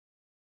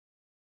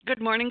Good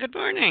morning,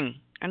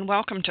 and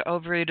welcome to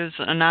Overeaters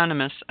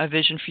Anonymous, a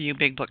Vision for You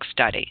Big Book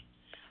study.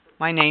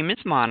 My name is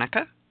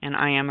Monica, and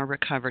I am a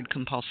recovered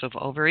compulsive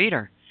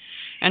overeater.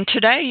 And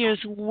today is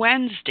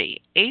Wednesday,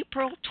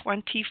 April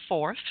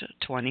 24th,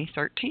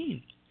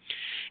 2013.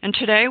 And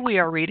today we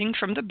are reading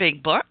from the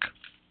Big Book,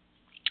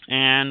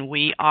 and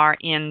we are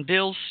in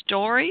Bill's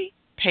story,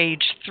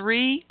 page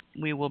 3.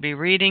 We will be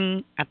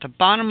reading at the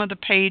bottom of the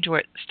page where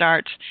it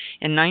starts,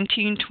 in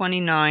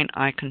 1929,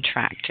 I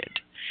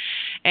contracted.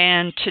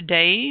 And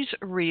today's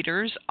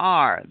readers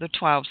are the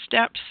 12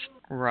 Steps,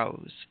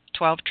 Rose,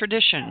 12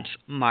 Traditions,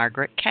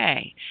 Margaret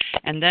K.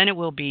 And then it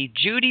will be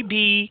Judy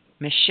B.,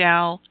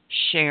 Michelle,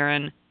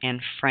 Sharon,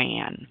 and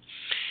Fran.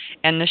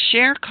 And the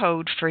share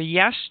code for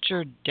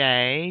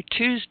yesterday,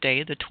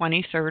 Tuesday, the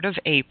 23rd of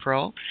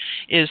April,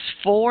 is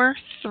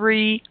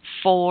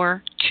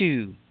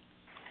 4342.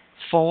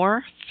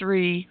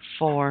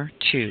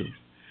 4342.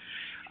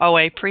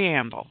 OA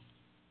Preamble.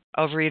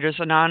 Overeaters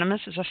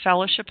Anonymous is a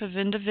fellowship of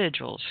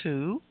individuals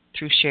who,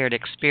 through shared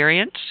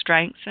experience,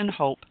 strength, and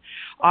hope,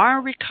 are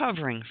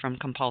recovering from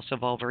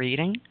compulsive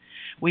overeating.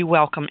 We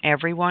welcome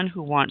everyone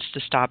who wants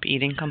to stop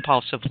eating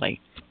compulsively.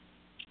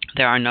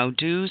 There are no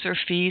dues or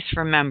fees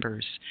for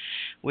members.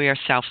 We are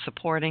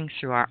self-supporting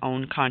through our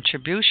own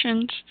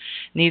contributions,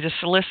 neither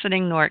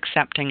soliciting nor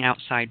accepting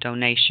outside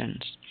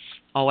donations.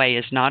 OA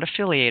is not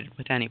affiliated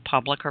with any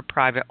public or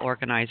private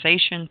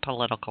organization,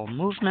 political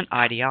movement,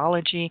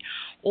 ideology,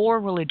 or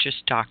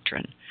religious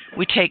doctrine.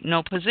 We take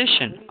no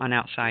position on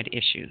outside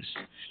issues.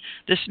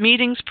 This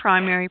meeting's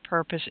primary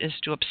purpose is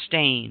to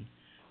abstain,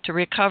 to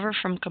recover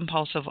from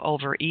compulsive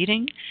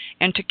overeating,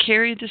 and to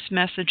carry this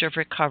message of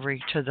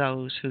recovery to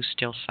those who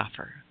still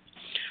suffer.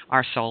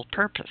 Our sole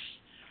purpose.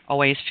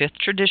 OA's fifth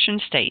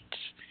tradition states,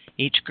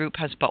 each group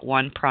has but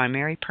one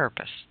primary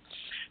purpose: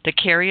 to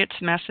carry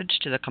its message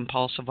to the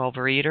compulsive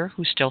overeater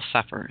who still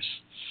suffers.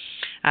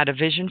 At a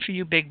Vision for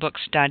You Big Book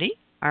study,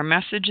 our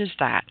message is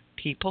that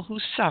people who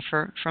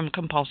suffer from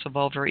compulsive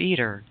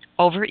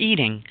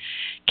overeating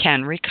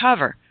can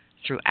recover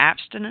through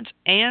abstinence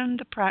and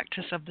the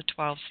practice of the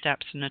 12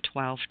 steps and the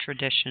 12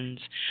 traditions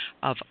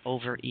of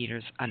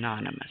Overeaters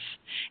Anonymous.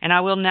 And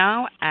I will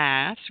now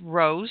ask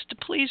Rose to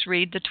please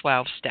read the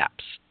 12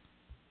 steps.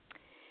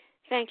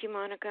 Thank you,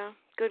 Monica.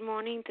 Good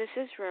morning. This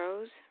is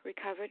Rose,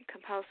 recovered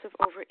compulsive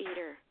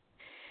overeater.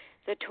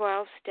 The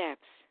 12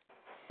 steps.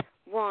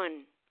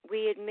 1.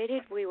 We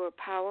admitted we were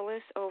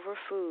powerless over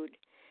food,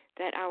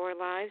 that our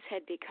lives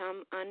had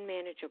become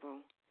unmanageable.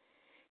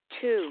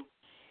 2.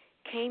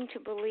 Came to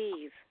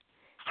believe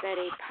that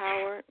a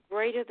power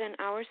greater than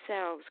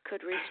ourselves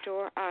could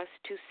restore us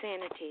to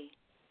sanity.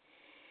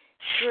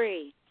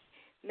 3.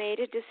 Made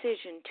a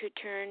decision to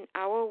turn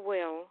our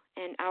will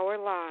and our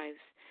lives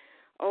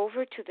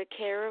over to the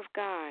care of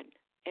God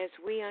as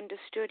we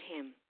understood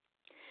Him.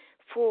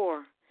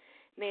 4.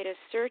 Made a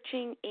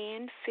searching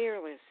and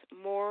fearless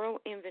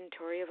moral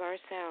inventory of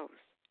ourselves.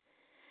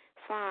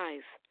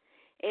 5.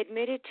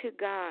 Admitted to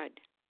God,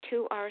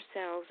 to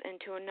ourselves,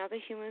 and to another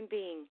human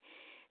being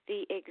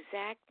the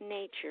exact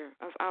nature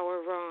of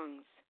our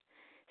wrongs.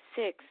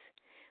 6.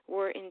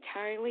 Were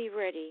entirely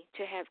ready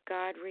to have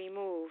God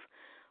remove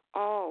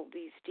all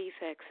these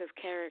defects of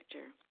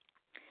character.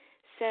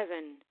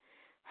 7.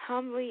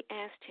 Humbly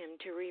asked Him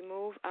to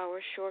remove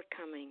our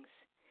shortcomings.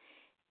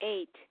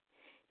 8.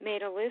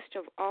 Made a list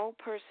of all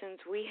persons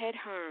we had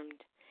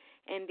harmed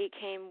and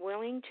became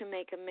willing to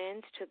make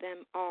amends to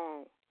them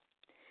all.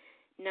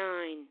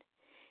 9.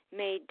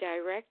 Made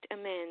direct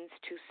amends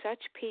to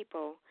such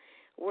people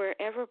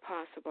wherever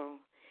possible,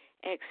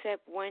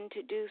 except when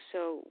to do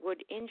so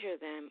would injure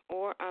them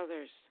or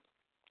others.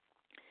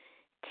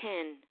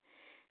 10.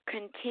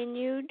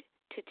 Continued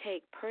to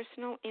take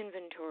personal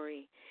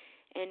inventory,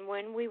 and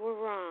when we were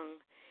wrong,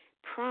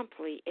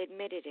 promptly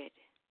admitted it.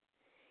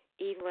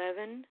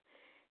 11.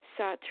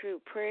 Sought through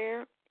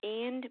prayer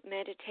and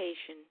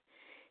meditation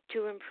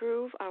to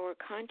improve our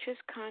conscious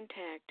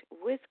contact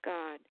with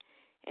God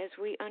as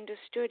we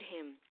understood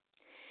Him,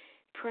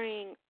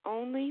 praying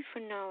only for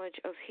knowledge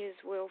of His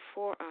will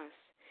for us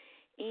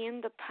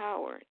and the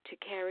power to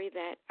carry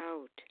that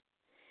out.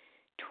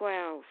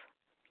 12.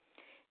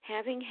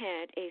 Having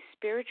had a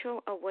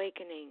spiritual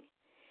awakening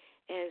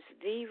as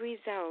the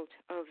result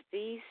of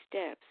these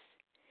steps,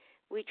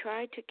 we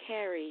tried to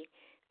carry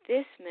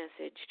this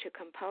message to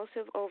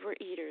compulsive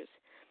overeaters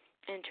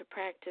and to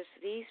practice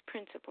these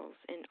principles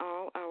in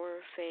all our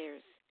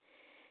affairs.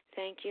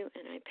 Thank you,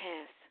 and I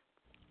pass.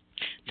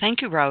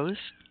 Thank you, Rose.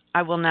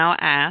 I will now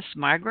ask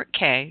Margaret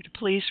K. to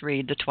please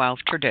read the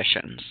 12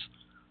 traditions.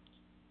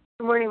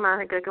 Good morning,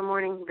 Monica. Good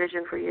morning,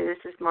 Vision for You.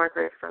 This is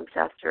Margaret from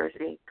South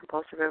Jersey,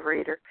 compulsive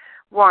overeater.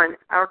 1.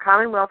 Our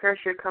common welfare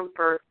should come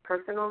first.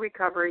 Personal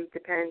recovery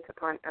depends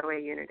upon OA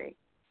unity.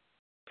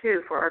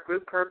 2. For our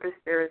group purpose,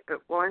 there is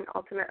but one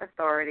ultimate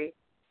authority,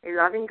 a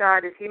loving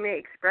God as He may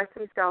express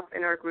Himself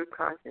in our group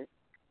conscience.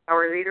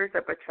 Our leaders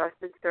are but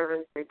trusted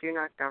servants, they do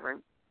not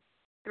govern.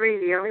 3.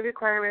 The only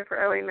requirement for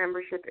OA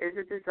membership is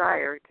a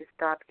desire to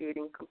stop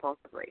eating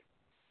compulsively.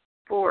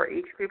 4.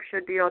 Each group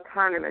should be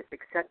autonomous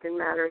except in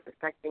matters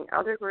affecting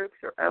other groups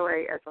or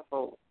OA as a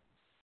whole.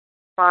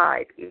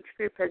 5. Each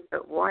group has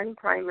but one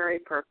primary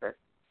purpose,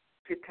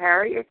 to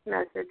carry its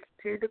message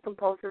to the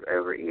compulsive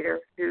overeater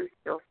who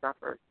still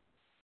suffers.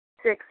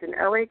 6. An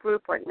OA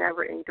group would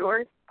never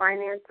endorse,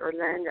 finance, or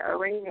lend the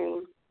OA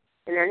name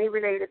in any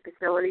related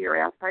facility or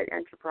outside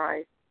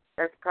enterprise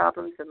that has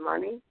problems of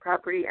money,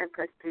 property, and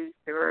prestige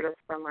divert us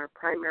from our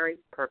primary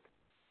purpose.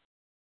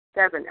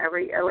 7.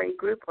 Every OA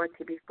group ought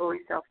to be fully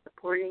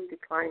self-supporting,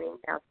 declining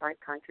outside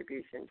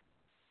contributions.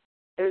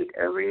 8.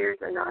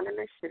 Overeaters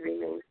Anonymous should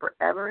remain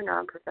forever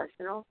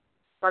non-professional,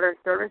 but our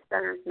service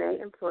centers may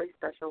employ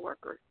special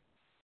workers.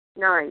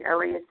 9.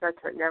 OA as such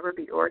would never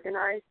be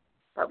organized,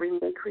 but we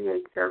may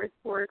create service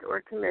boards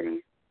or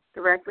committees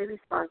directly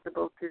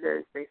responsible to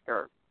those they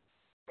serve.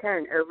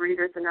 10.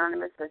 Overeaters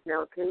Anonymous has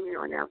no opinion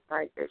on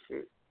outside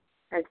issues.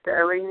 Hence, the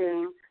OA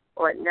name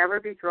ought never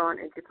be drawn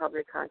into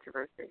public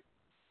controversy.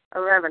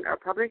 11. Our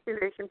public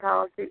relation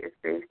policy is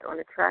based on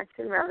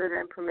attraction rather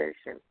than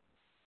promotion.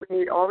 We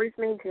need always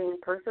maintain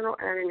personal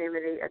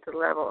anonymity at the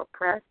level of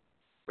press,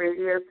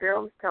 radio,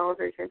 films,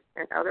 television,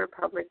 and other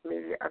public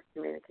media of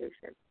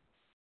communication.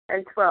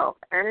 And 12.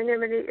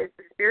 Anonymity is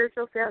the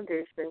spiritual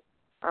foundation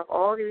of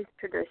all these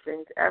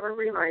traditions, ever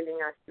reminding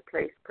us to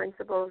place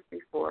principles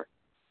before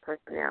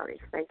personalities.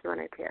 Thank you,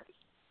 and I pass.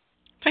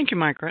 Thank you,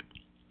 Margaret.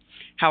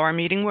 How our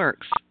meeting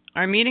works.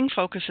 Our meeting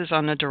focuses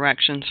on the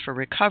directions for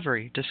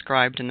recovery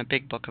described in the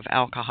Big Book of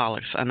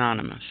Alcoholics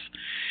Anonymous.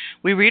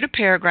 We read a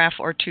paragraph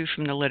or two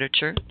from the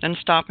literature, then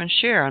stop and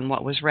share on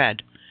what was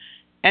read.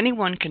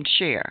 Anyone can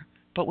share,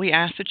 but we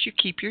ask that you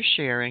keep your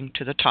sharing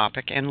to the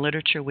topic and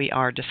literature we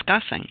are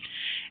discussing,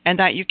 and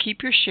that you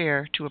keep your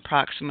share to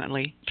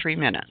approximately 3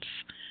 minutes.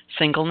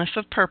 Singleness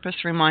of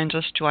purpose reminds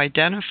us to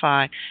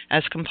identify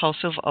as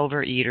compulsive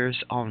overeaters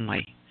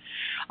only.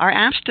 Our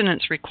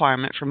abstinence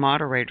requirement for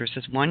moderators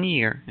is 1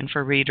 year, and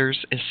for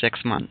readers is 6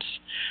 months.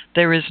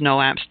 There is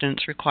no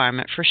abstinence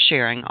requirement for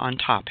sharing on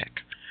topic.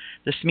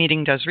 This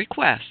meeting does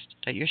request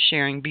that your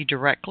sharing be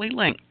directly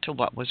linked to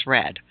what was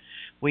read.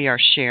 We are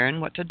sharing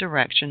what the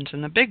directions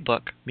in the Big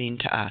Book mean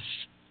to us.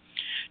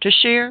 To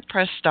share,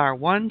 press star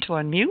 1 to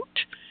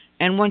unmute,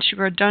 and once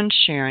you are done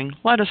sharing,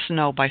 let us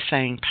know by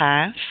saying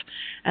pass,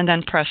 and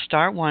then press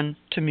star 1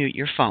 to mute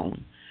your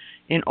phone.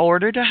 In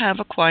order to have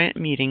a quiet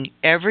meeting,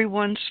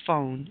 everyone's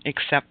phone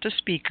except the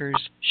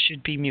speaker's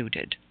should be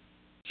muted.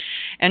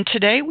 And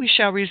today we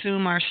shall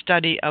resume our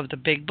study of the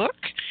Big Book,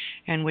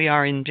 and we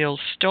are in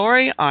Bill's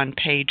story on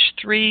page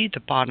 3, the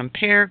bottom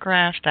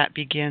paragraph that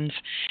begins,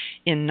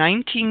 "In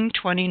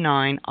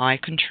 1929, I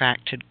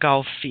contracted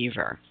Gulf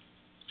fever."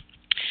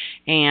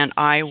 And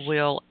I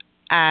will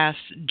ask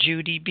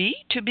Judy B.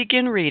 to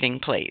begin reading,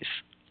 please.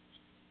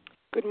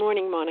 Good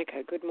morning,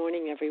 Monica. Good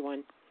morning,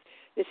 everyone.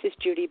 This is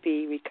Judy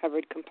B.,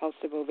 recovered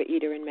compulsive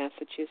overeater in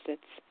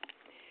Massachusetts.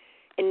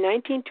 In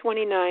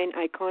 1929,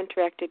 I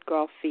contracted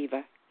Gulf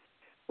fever.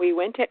 We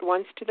went at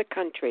once to the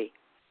country.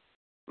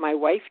 My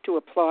wife to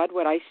applaud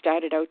while I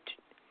started out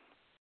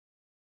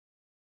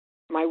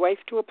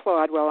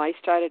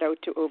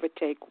to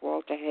overtake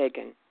Walter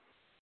Hagen.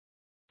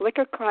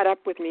 Liquor caught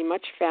up with me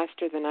much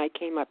faster than I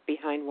came up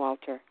behind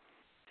Walter.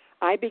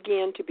 I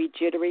began to be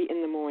jittery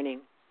in the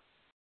morning.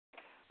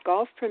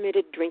 Golf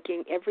permitted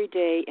drinking every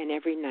day and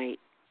every night.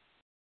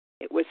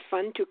 It was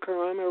fun to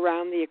carom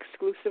around the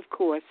exclusive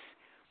course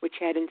which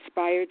had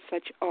inspired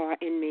such awe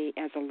in me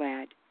as a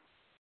lad.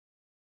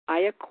 I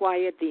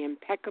acquired the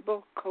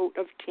impeccable coat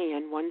of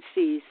tan one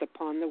sees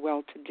upon the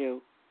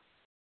well-to-do.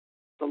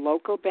 The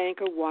local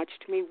banker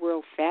watched me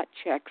whirl fat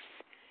checks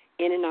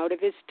in and out of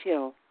his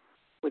till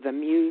with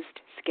amused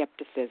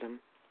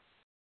skepticism.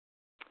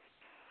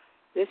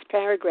 This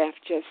paragraph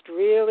just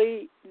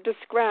really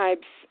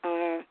describes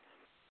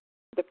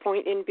the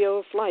point in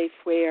Bill's life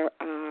where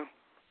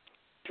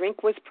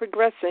drink was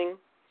progressing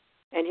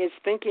and his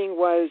thinking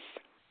was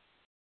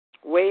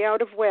way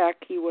out of whack.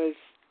 He was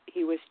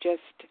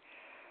just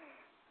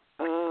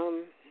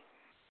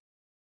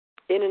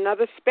in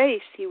another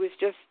space. He was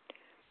just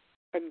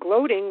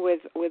gloating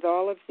with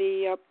all of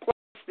the plus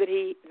that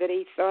he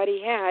thought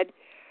he had.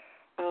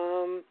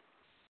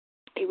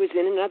 He was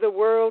in another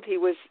world. He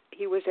was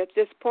at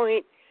this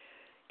point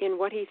in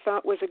what he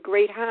thought was a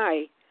great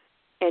high,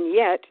 and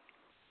yet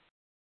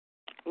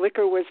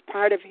liquor was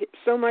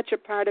so much a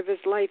part of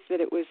his life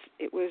that it was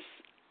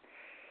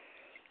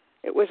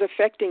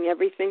affecting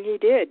everything he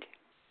did.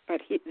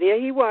 But there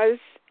he was,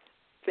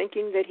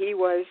 thinking that he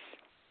was,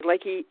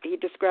 like he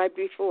described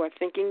before,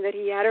 thinking that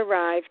he had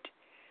arrived.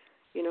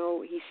 You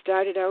know, he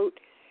started out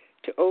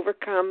to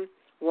overcome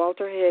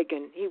Walter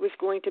Hagen. He was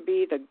going to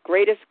be the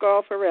greatest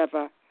golfer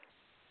ever.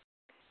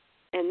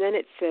 And then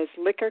it says,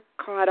 liquor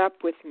caught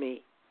up with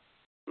me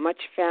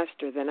much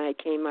faster than I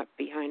came up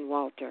behind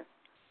Walter.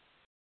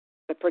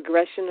 The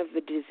progression of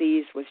the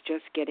disease was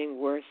just getting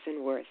worse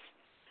and worse.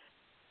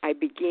 I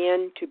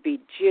began to be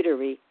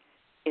jittery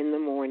in the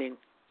morning.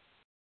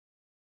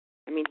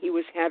 I mean, he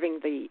was having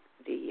the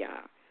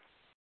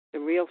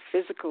real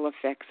physical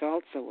effects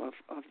also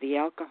of the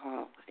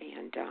alcohol,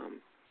 and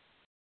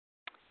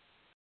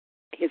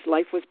his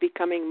life was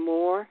becoming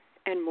more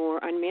and more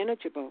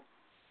unmanageable.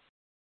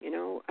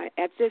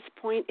 At this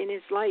point in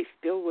his life,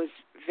 Bill was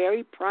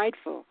very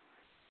prideful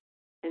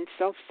and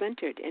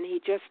self-centered, and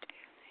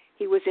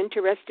he was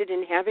interested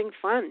in having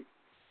fun,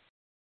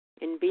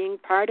 in being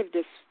part of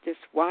this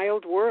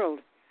wild world.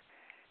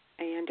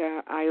 And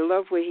I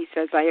love where he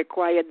says, I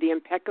acquired the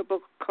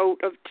impeccable coat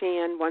of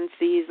tan one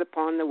sees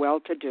upon the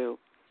well-to-do.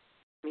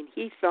 I mean,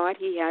 he thought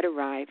he had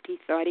arrived. He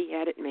thought he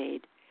had it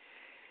made.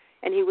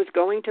 And he was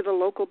going to the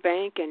local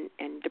bank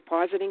and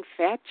depositing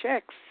fat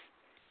checks,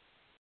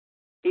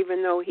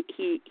 even though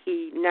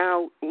he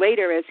now,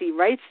 later as he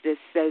writes this,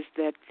 says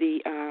that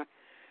the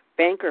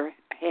banker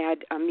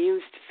had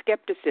amused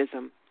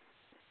skepticism.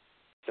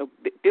 So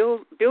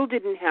Bill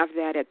didn't have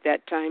that at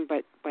that time,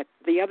 but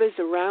the others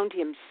around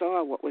him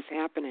saw what was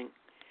happening.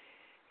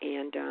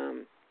 And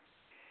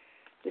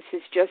this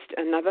is just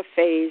another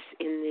phase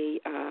in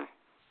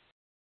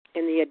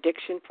the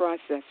addiction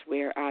process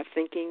where our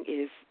thinking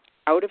is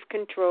out of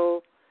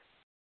control,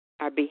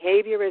 our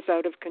behavior is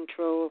out of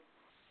control,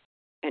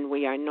 and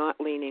we are not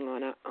leaning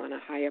on a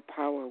higher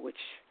power which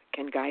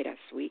can guide us.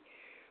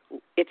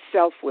 It's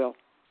self-will,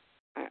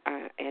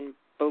 and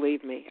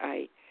believe me,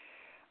 I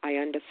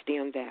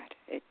understand that.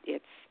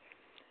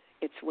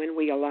 It's when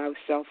we allow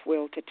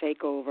self-will to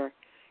take over,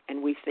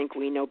 and we think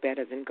we know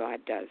better than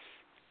God does.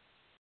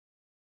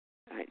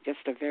 Just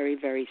a very,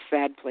 very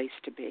sad place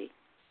to be.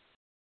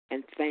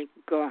 And thank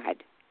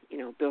God,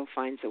 Bill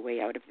finds a way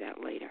out of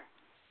that later.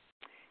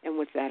 And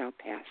with that, I'll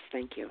pass.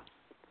 Thank you.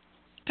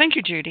 Thank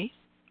you, Judy.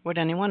 Would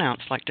anyone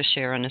else like to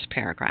share on this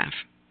paragraph?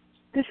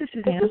 This is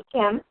Suzanne. This is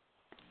Kim.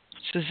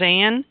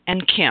 Suzanne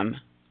and Kim.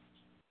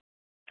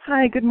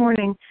 Hi, good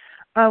morning.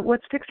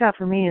 What sticks out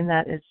for me in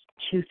that is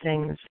two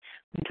things.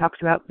 He talks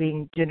about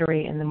being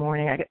jittery in the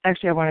morning.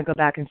 I want to go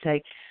back and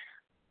say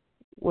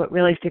what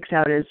really sticks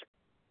out is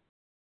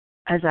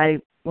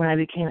when I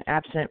became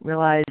absent,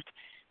 realized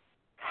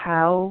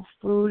how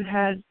food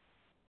had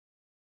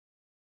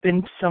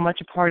been so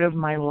much a part of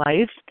my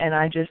life, and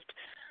I just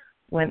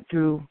went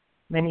through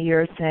many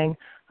years saying,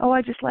 oh,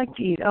 I just like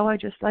to eat, oh, I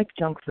just like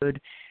junk food.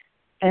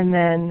 And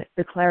then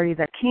the clarity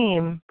that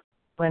came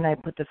when I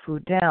put the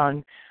food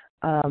down,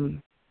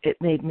 it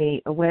made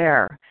me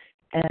aware.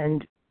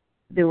 And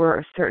there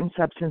were certain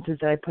substances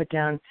that I put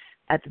down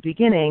at the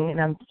beginning, and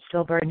I'm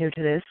still very new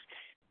to this,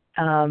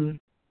 and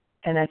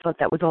I thought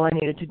that was all I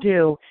needed to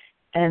do.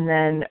 And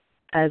then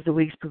as the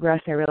weeks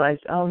progressed, I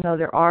realized, oh, no,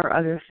 there are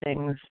other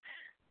things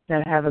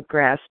that have a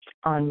grasp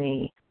on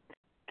me.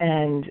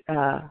 And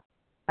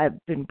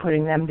I've been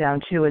putting them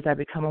down, too, as I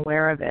become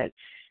aware of it.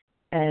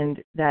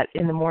 And that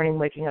in the morning,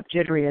 waking up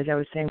jittery, as I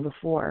was saying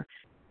before,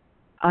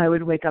 I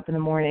would wake up in the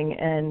morning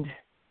and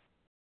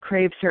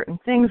crave certain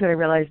things that I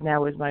realize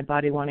now is my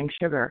body wanting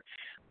sugar.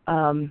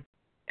 And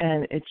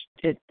it's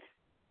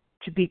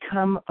to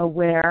become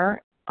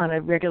aware on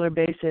a regular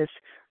basis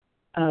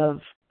of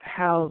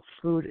how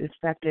food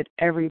affected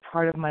every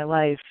part of my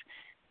life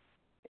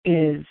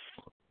is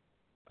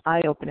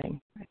eye-opening.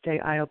 I'd say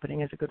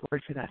eye-opening is a good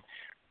word for that.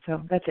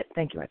 So that's it.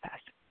 Thank you. I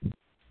passed.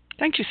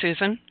 Thank you,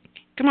 Susan.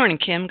 Good morning,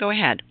 Kim. Go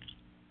ahead.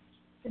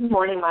 Good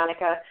morning,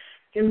 Monica.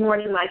 Good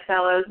morning, my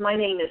fellows. My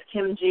name is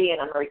Kim G.,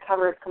 and I'm a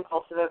recovered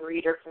compulsive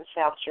overeater from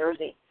South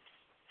Jersey.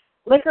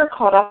 Liquor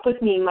caught up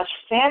with me much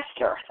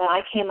faster than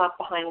I came up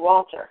behind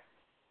Walter.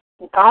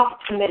 Golf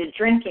permitted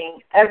drinking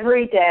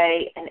every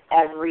day and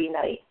every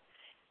night.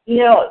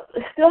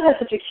 Still has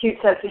such a cute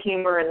sense of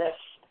humor in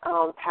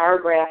this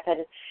paragraph,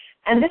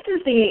 and this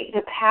is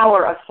the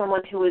power of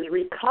someone who is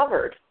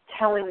recovered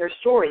telling their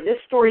story. This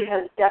story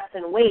has depth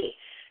and weight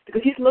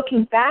because he's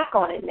looking back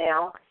on it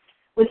now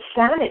with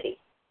sanity.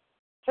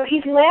 So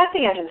he's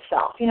laughing at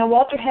himself.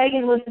 Walter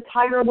Hagen was the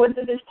Tiger Woods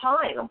of his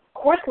time. Of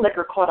course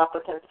liquor caught up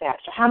with him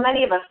faster. How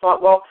many of us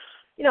thought, well,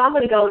 I'm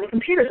going to go into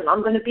computers and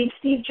I'm going to beat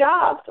Steve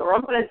Jobs, or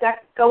I'm going to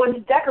go into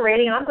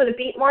decorating and I'm going to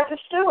beat Martha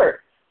Stewart.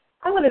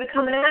 I'm going to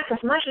become an actress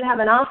and I should have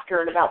an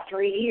Oscar in about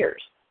 3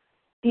 years.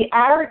 The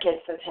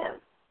arrogance of him.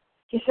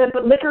 He said,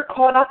 but liquor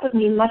caught up with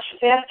me much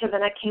faster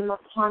than I came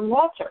upon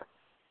Walter.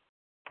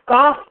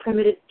 Golf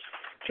permitted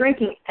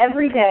drinking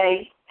every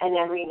day and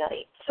every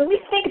night. So we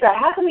think about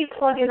how can we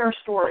plug in our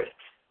story?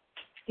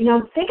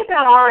 Think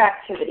about our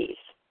activities.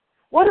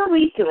 What are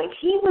we doing?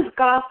 He was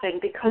golfing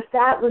because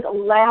that was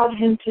allowed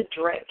him to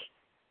drink.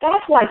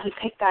 That's why he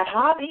picked that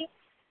hobby.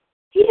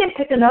 He didn't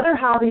pick another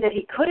hobby that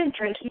he couldn't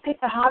drink. He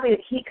picked a hobby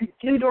that he could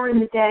do during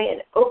the day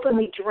and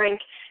openly drink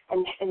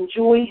and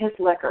enjoy his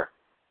liquor.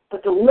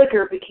 But the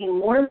liquor became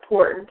more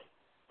important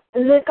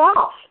than the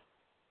golf.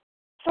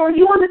 So are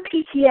you on the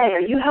PTA? Are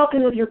you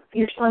helping with your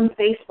son's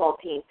baseball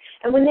team?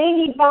 And when they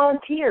need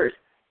volunteers,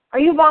 are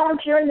you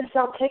volunteering to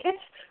sell tickets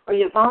or are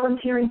you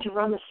volunteering to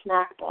run the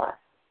snack bar?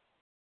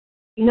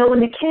 When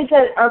the kids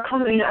are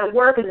coming at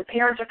work and the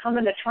parents are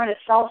coming to try to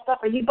sell stuff,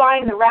 are you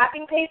buying the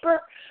wrapping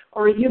paper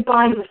or are you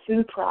buying the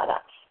food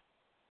products?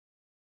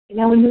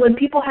 When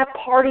people have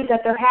parties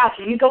at their house,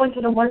 are you going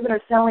to the ones that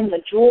are selling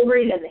the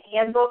jewelry and the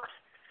handbooks,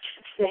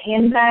 the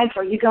handbags,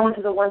 or are you going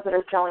to the ones that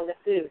are selling the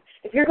food?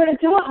 If you're going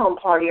to do a home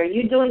party, are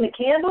you doing the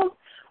candles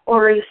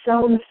or are you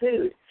selling the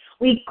food?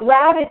 We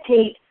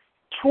gravitate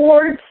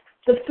towards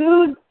the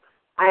food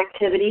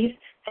activities,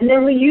 and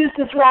then we use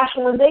this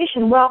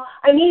rationalization. Well,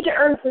 I need to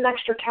earn some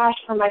extra cash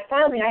for my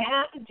family. I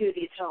have to do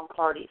these home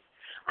parties.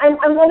 I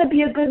want to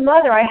be a good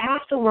mother. I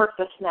have to work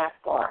the snack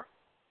bar.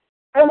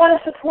 I want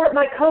to support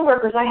my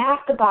coworkers. I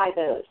have to buy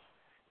those.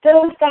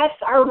 That's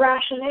our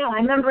rationale.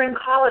 I remember in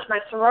college, my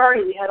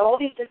sorority, we had all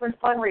these different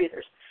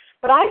fundraisers,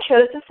 but I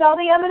chose to sell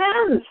the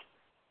M&Ms.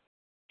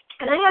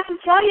 And I have to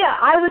tell you,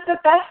 I was the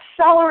best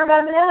seller of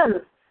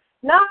M&Ms,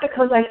 not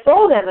because I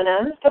sold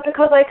M&Ms, but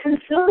because I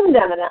consumed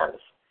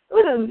M&Ms. It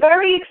was a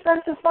very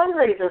expensive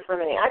fundraiser for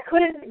me. I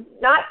couldn't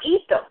not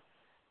eat them.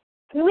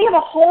 I mean, we have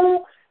a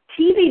whole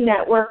TV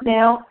network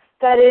now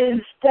that is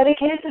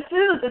dedicated to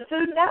food, the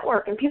Food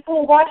Network, and people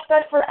will watch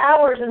that for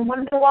hours and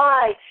wonder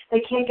why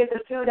they can't get the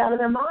food out of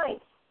their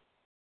minds.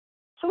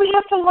 So we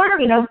have to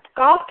learn,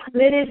 golf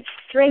permitted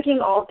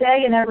drinking all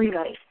day and every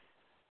night.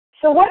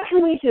 So what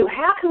can we do?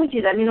 How can we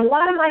do that? A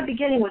lot of my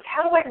beginning was,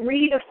 how do I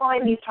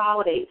redefine these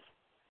holidays?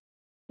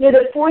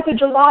 The 4th of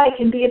July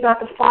can be about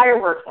the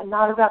fireworks and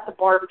not about the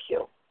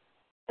barbecue.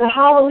 The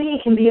Halloween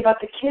can be about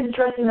the kids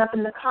dressing up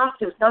in the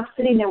costumes, not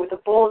sitting there with a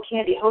bowl of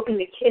candy hoping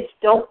the kids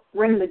don't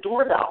ring the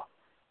doorbell.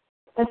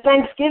 The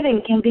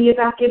Thanksgiving can be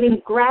about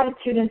giving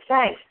gratitude and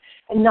thanks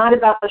and not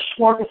about the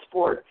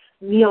smorgasbord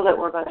meal that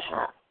we're going to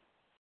have.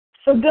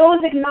 So Bill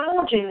is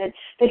acknowledging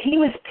that he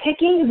was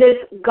picking this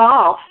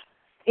golf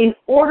in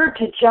order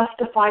to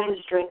justify his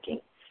drinking.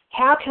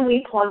 How can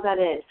we plug that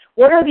in?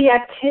 What are the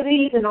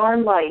activities in our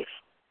life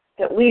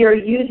that we are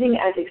using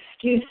as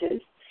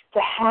excuses to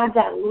have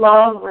that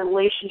love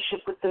relationship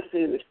with the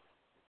food?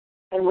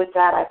 And with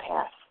that, I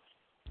pass.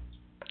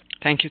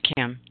 Thank you,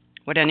 Kim.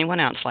 Would anyone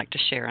else like to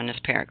share on this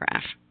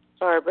paragraph?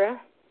 Barbara,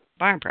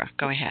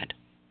 go ahead.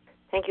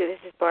 Thank you. This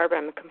is Barbara.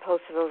 I'm a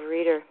compulsive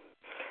overeater.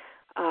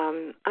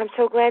 I'm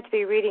so glad to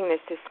be reading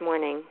this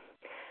morning.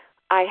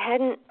 I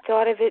hadn't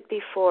thought of it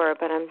before,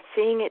 but I'm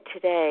seeing it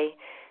today,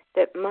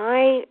 that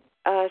my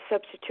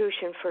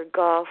substitution for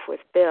golf with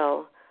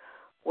Bill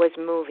was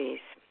movies.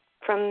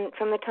 From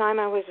the time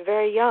I was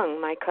very young,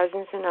 my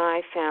cousins and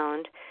I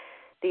found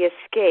the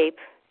escape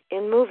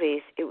in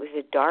movies. It was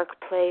a dark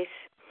place.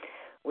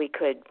 We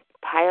could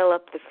pile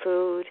up the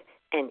food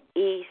and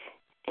eat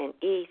and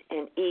eat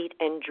and eat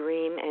and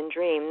dream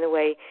the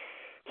way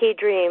he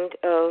dreamed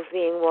of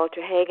being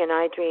Walter Hagen.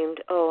 I dreamed,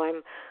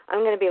 I'm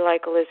going to be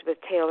like Elizabeth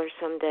Taylor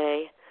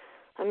someday.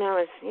 I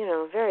was,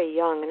 very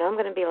young, and I'm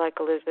going to be like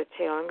Elizabeth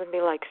Taylor. I'm going to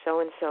be like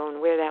so-and-so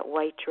and wear that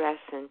white dress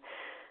and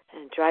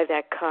drive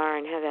that car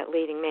and have that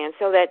leading man.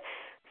 So that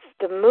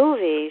the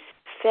movies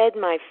fed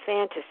my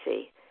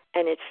fantasy,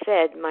 and it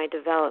fed my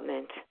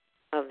development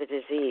of the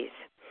disease.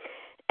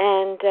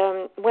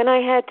 And when I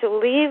had to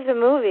leave the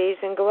movies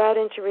and go out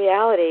into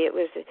reality, it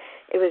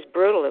was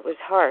brutal. It was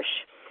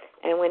harsh.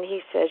 And when he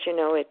says,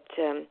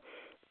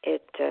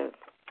 it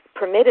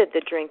permitted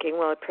the drinking,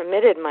 well, it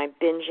permitted my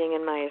binging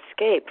and my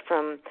escape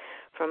from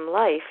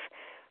life.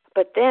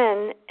 But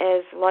then,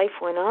 as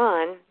life went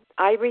on,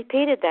 I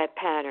repeated that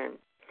pattern.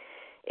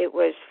 It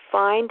was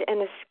find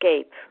and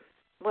escape.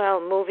 Well,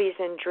 movies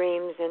and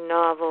dreams and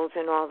novels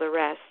and all the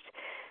rest,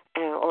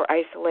 or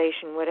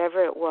isolation,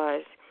 whatever it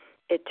was,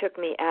 it took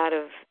me out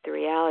of the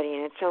reality.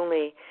 And it's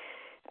only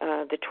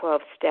the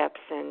 12 steps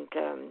and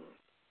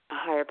a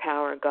higher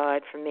power,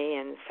 God, for me,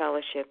 and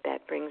fellowship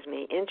that brings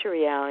me into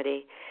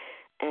reality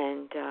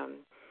and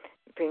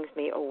brings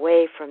me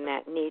away from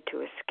that need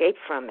to escape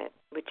from it,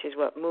 which is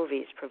what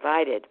movies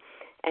provided.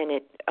 And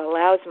it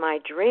allows my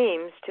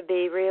dreams to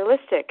be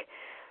realistic.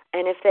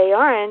 And if they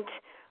aren't,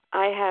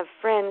 I have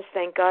friends,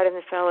 thank God, in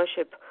the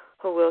fellowship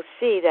who will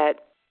see that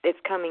it's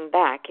coming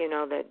back,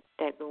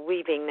 that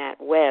weaving that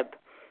web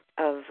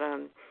of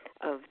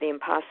the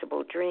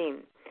impossible dream.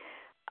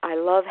 I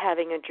love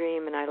having a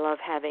dream, and I love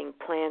having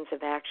plans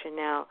of action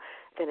now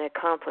that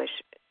accomplish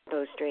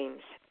those dreams.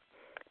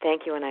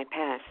 Thank you, and I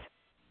pass.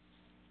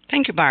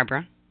 Thank you,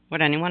 Barbara.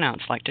 Would anyone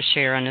else like to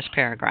share on this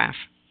paragraph?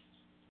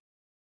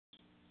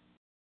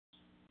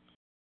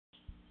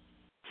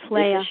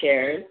 Leah. This is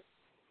Sharon.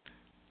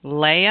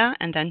 Leah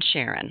and then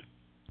Sharon.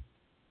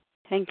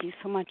 Thank you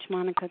so much,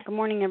 Monica. Good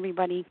morning,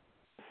 everybody.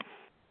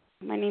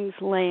 My name is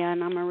Leah,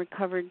 and I'm a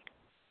recovered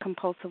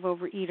compulsive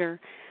overeater.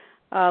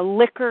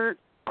 Liquor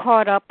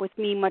caught up with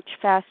me much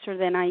faster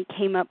than I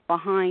came up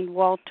behind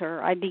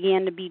Walter. I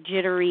began to be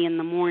jittery in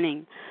the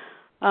morning.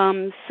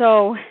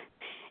 So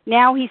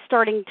now he's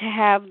starting to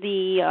have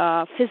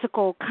the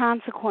physical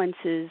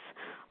consequences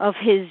of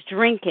his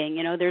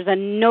drinking. There's a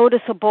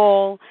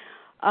noticeable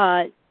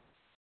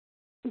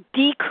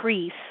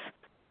decrease,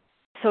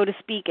 so to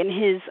speak, in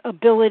his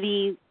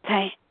ability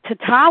to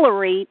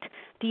tolerate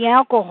the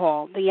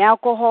alcohol. The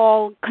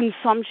alcohol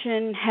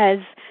consumption has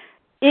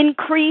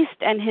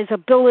increased, and his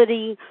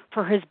ability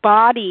for his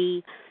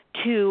body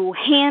to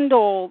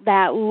handle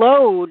that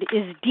load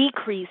is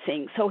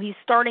decreasing. So he's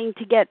starting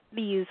to get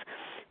these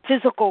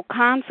physical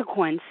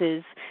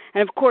consequences.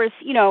 And of course,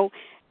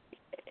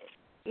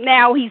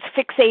 now he's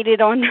fixated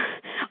on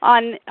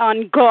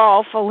on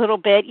golf a little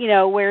bit,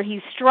 where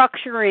he's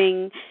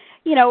structuring,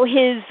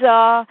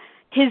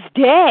 his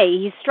day,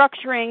 he's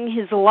structuring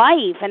his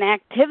life and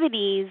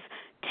activities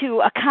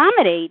to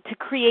accommodate, to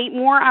create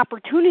more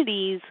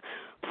opportunities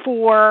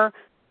for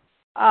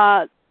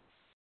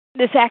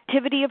this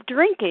activity of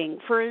drinking,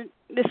 for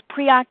this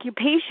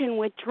preoccupation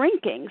with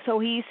drinking. So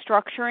he's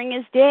structuring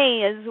his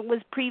day, as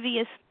was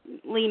previously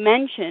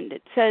mentioned.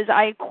 It says,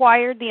 I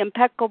acquired the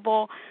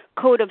impeccable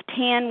coat of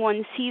tan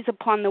one sees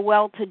upon the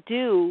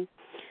well-to-do.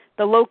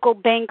 The local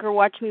banker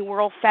watched me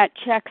whirl fat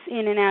checks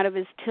in and out of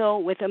his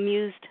till with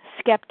amused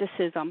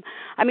skepticism.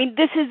 I mean,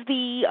 this is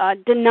the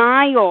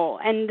denial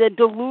and the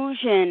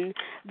delusion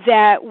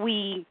that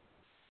we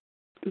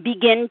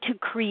begin to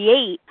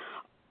create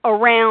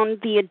around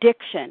the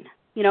addiction.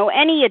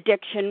 Any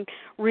addiction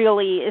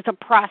really is a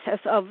process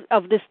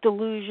of this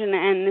delusion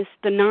and this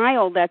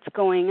denial that's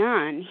going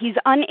on. He's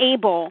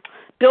unable,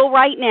 Bill,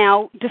 right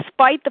now,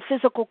 despite the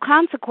physical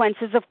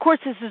consequences, of course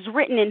this is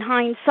written in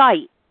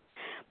hindsight,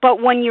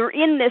 but when you're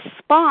in this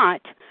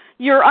spot,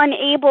 you're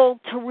unable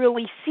to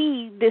really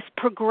see this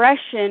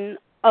progression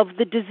of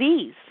the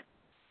disease.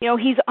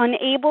 He's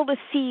unable to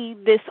see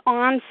this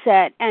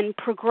onset and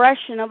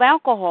progression of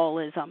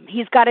alcoholism.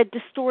 He's got a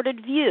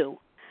distorted view.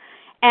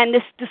 And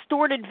this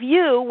distorted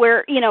view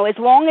where, as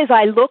long as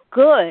I look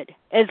good,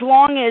 as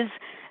long as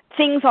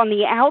things on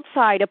the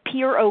outside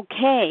appear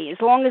okay, as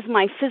long as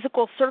my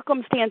physical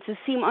circumstances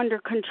seem under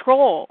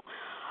control,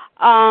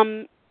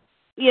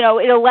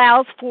 it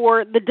allows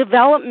for the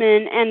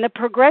development and the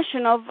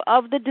progression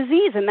of the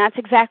disease. And that's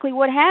exactly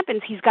what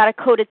happens. He's got a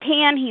coat of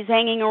tan. He's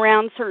hanging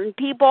around certain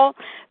people,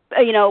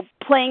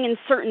 playing in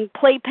certain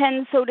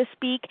playpens, so to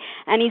speak.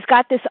 And he's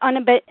got this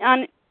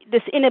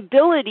this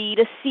inability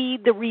to see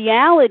the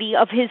reality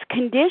of his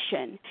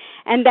condition,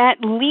 and that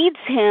leads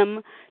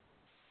him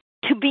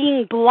to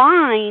being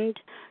blind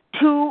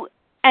to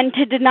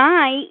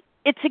deny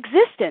its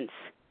existence.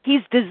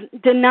 He's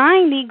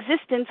denying the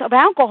existence of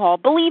alcohol.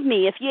 Believe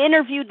me, if you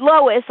interviewed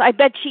Lois, I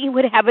bet she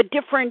would have a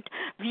different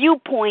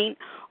viewpoint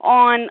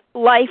on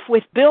life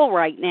with Bill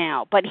right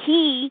now. But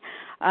he,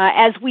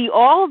 as we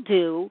all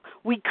do,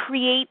 we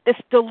create this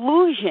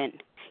delusion.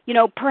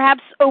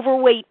 Perhaps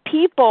overweight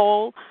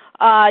people,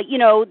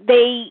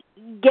 they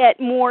get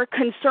more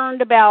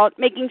concerned about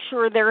making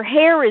sure their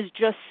hair is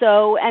just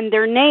so and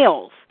their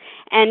nails,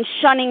 and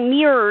shunning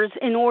mirrors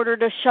in order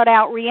to shut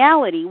out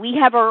reality. We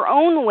have our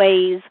own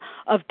ways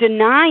of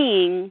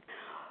denying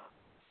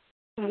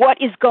what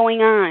is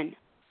going on.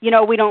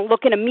 We don't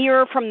look in a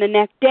mirror from the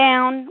neck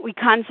down. We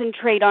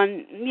concentrate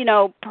on,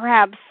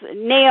 perhaps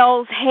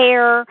nails,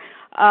 hair,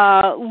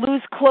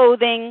 loose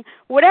clothing,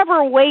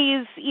 whatever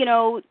ways,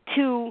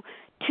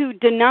 to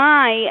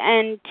deny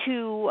and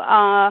to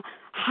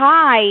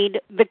hide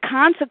the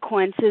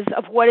consequences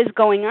of what is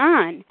going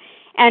on.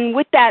 And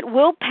with that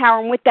willpower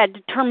and with that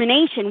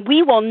determination,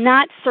 we will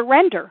not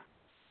surrender.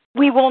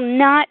 We will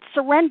not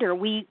surrender.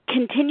 We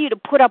continue to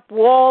put up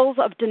walls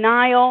of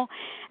denial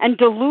and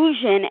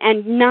delusion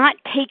and not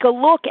take a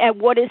look at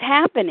what is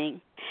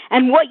happening.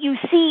 And what you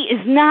see is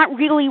not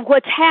really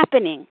what's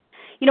happening.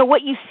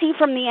 What you see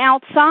from the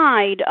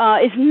outside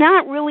is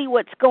not really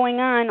what's going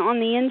on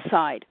the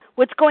inside.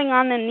 What's going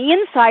on the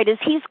inside is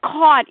he's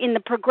caught in the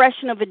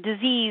progression of a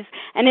disease,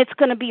 and it's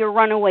going to be a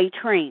runaway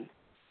train,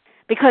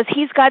 because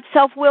he's got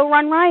self-will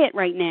run riot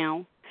right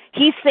now.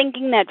 He's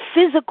thinking that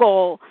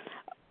physical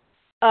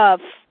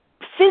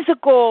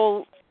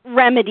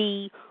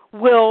remedy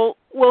will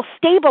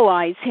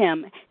stabilize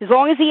him. As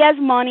long as he has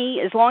money,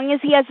 as long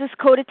as he has this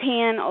coat of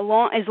tan,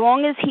 as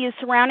long as he is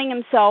surrounding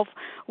himself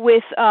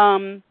with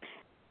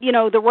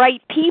the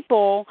right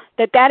people,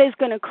 that is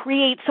going to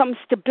create some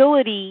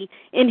stability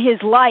in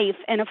his life.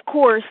 And of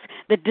course,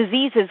 the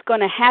disease is going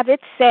to have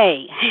its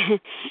say,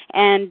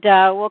 and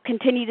we'll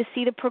continue to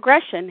see the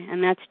progression,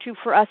 and that's true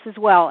for us as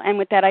well. And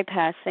with that, I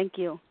pass. Thank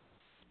you.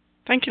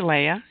 Thank you,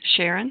 Leah.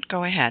 Sharon,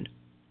 go ahead.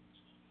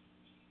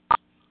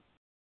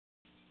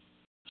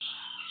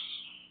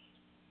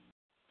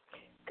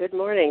 Good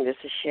morning. This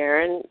is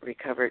Sharon,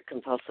 recovered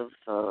compulsive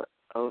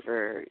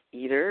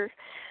overeater.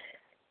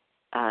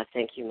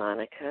 Thank you,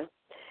 Monica.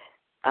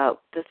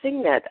 The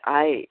thing that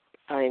I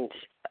find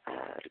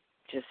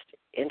just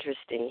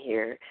interesting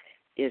here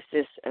is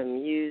this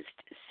amused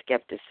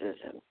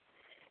skepticism.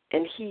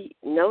 And he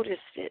noticed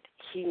it.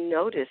 He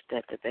noticed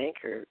that the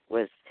banker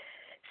was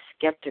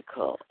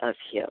skeptical of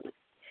him.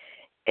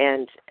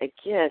 And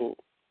again,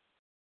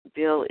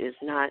 Bill is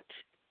not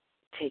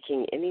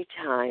taking any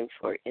time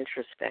for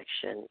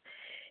introspection,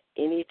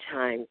 any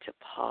time to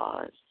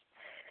pause,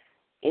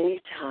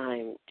 any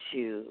time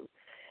to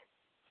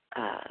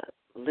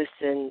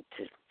listen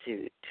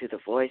to the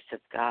voice of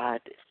God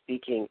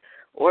speaking,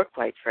 or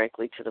quite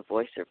frankly, to the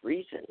voice of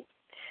reason.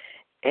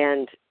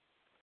 And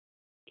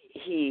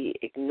he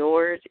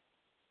ignored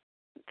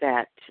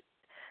that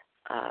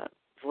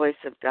voice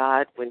of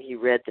God when he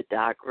read the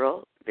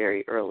doggerel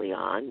very early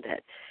on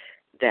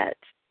that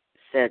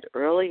said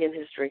early in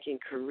his drinking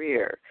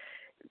career,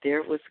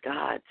 there was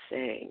God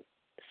saying,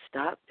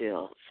 stop,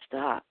 Bill,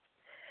 stop.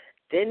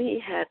 Then he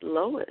had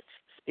Lois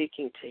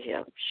speaking to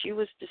him. She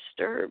was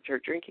disturbed.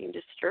 Her drinking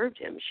disturbed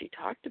him. She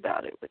talked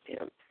about it with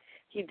him.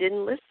 He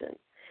didn't listen.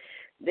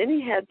 Then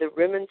he had the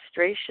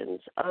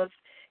remonstrations of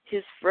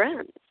his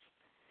friends.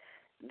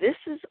 This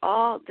is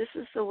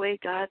the way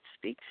God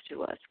speaks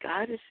to us.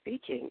 God is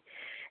speaking.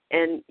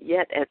 And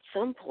yet at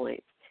some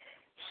point,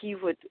 he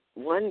would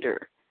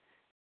wonder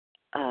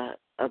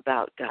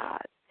about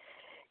God.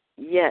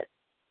 Yet,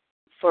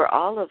 for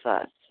all of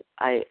us,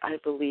 I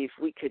believe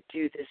we could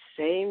do the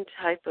same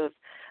type of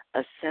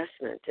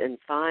assessment and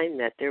find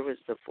that there was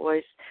the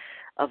voice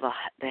of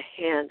the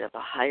hand of a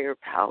higher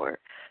power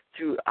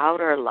throughout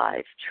our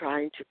life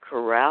trying to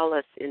corral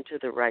us into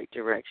the right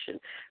direction,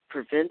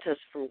 prevent us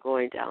from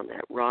going down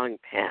that wrong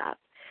path.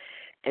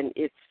 And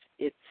it's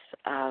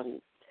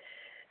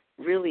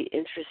really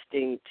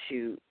interesting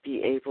to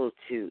be able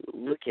to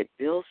look at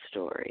Bill's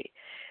story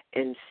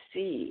and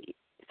see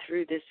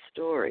through this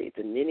story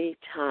the many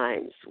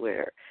times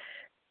where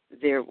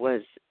there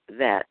was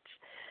that,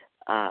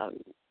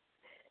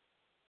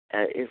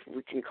 if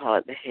we can call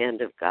it the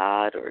hand of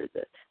God or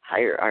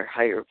our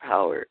higher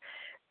power,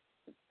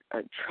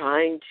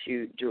 trying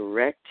to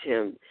direct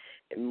him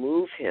and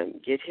move him,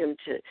 get him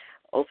to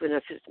open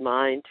up his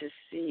mind to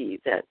see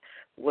that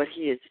what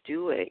he is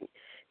doing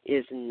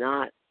is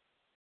not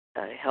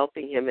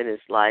helping him in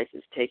his life,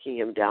 is taking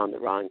him down the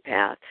wrong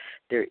path.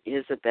 There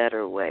is a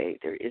better way.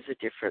 There is a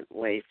different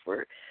way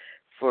for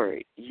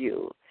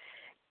you.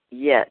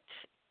 Yet,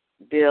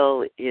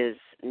 Bill is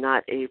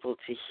not able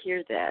to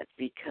hear that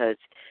because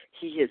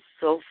he is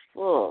so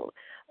full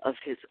of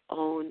his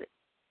own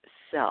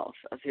self,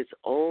 of his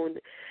own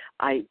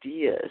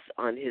ideas,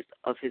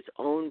 of his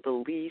own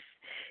belief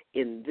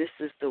in this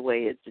is the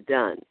way it's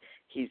done.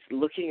 He's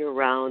looking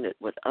around at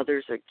what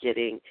others are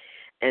getting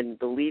and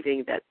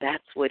believing that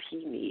that's what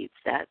he needs.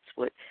 That's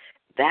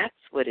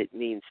what it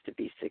means to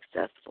be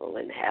successful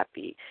and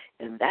happy,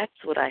 and that's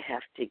what I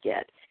have to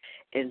get.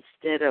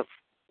 Instead of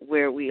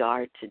where we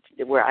are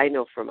where I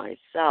know for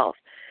myself,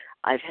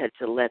 I've had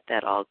to let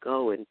that all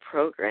go and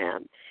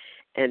program.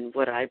 And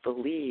what I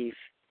believe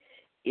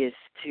is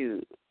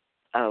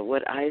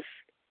what I've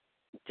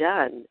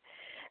done,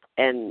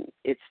 and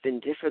it's been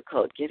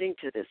difficult getting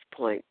to this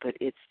point, but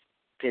it's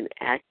been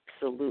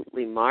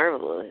absolutely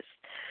marvelous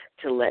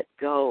to let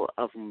go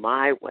of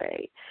my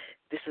way.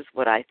 This is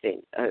what I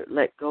think.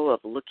 Let go of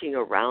looking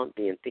around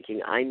me and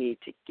thinking I need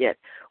to get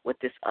what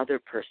this other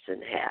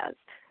person has.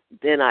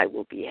 Then I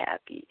will be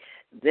happy.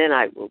 Then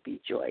I will be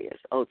joyous.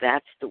 Oh,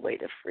 that's the way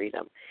to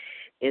freedom.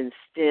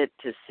 Instead,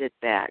 to sit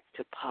back,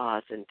 to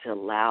pause, and to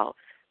allow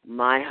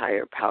my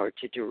higher power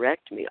to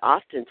direct me,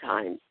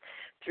 oftentimes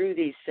through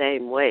these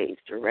same ways,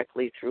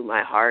 directly through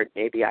my heart.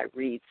 Maybe I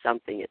read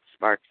something, it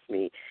sparks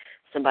me.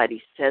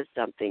 Somebody says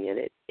something, and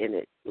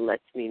it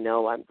lets me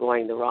know I'm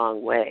going the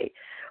wrong way.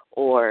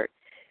 Or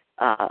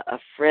a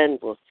friend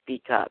will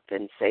speak up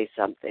and say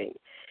something.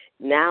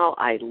 Now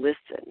I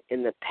listen.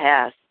 In the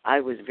past, I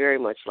was very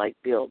much like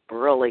Bill,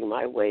 burrowing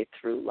my way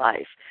through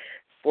life,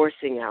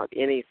 forcing out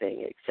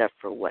anything except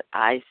for what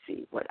I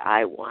see, what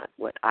I want,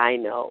 what I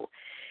know.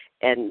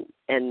 And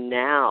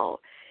now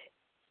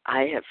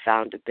I have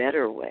found a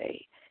better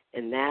way,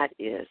 and that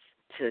is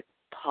to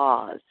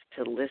pause,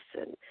 to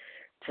listen,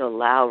 to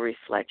allow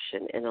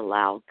reflection and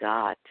allow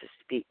God to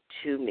speak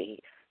to me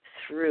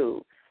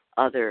through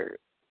other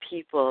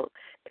people,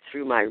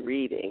 through my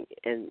reading,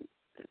 and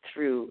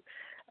through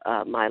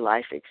my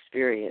life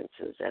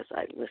experiences as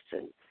I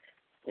listen.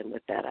 And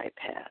with that, I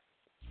pass.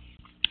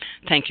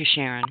 Thank you,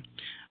 Sharon.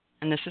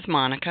 And this is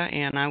Monica,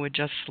 and I would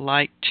just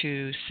like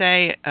to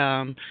say,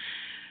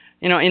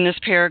 in this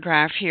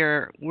paragraph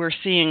here, we're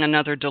seeing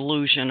another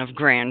delusion of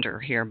grandeur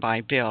here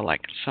by Bill,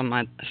 like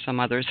some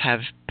others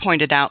have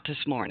pointed out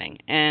this morning.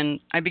 And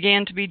I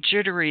began to be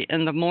jittery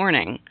in the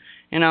morning.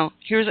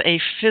 Here's a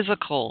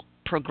physical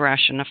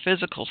progression, a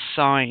physical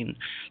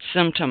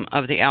symptom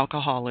of the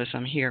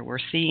alcoholism here we're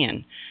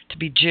seeing, to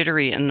be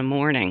jittery in the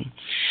morning.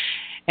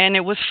 And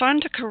it was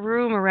fun to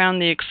caroom around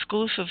the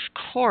exclusive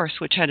course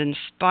which had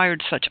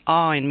inspired such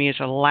awe in me as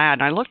a lad.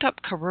 And I looked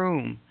up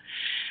caroom,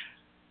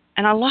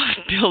 and I loved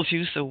Bill's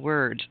use of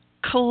words.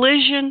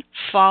 Collision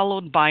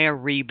followed by a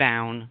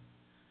rebound.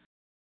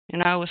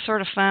 I was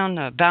sort of found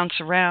to bounce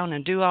around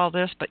and do all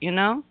this, but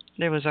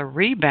there was a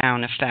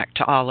rebound effect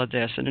to all of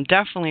this, and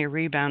definitely a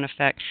rebound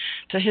effect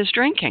to his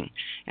drinking.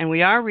 And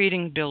we are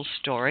reading Bill's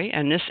story,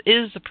 and this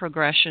is the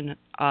progression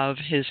of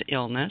his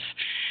illness.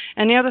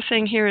 And the other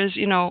thing here is,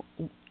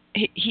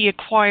 he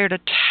acquired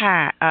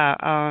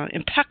a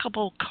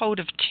impeccable coat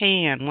of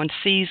tan one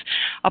sees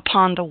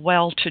upon the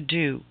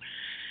well-to-do.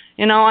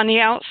 On the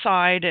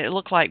outside, it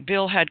looked like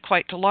Bill had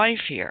quite the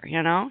life here.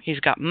 He's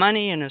got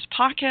money in his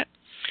pocket.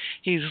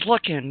 He's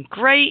looking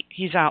great.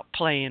 He's out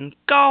playing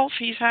golf.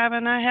 He's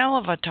having a hell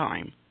of a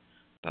time.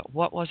 But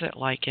what was it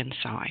like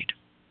inside?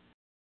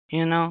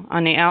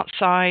 On the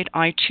outside,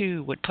 I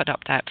too would put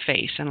up that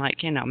face and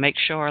make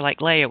sure,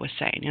 like Leah was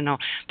saying,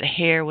 the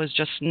hair was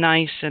just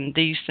nice and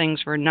these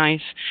things were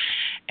nice.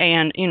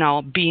 And,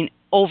 being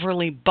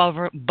overly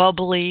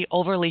bubbly,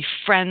 overly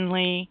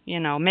friendly,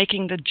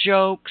 making the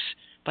jokes,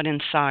 but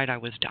inside I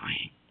was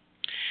dying.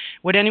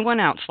 Would anyone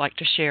else like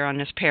to share on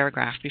this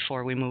paragraph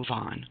before we move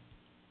on?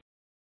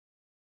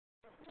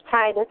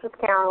 Hi, this is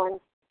Carolyn.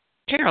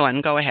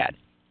 Carolyn, go ahead.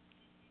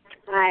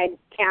 Hi,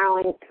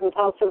 Carolyn,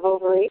 compulsive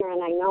overeater,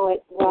 and I know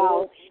it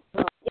well.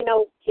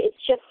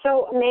 It's just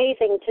so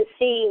amazing to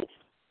see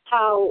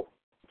how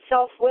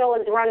self-will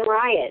is run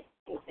riot,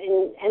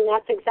 and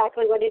that's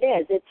exactly what it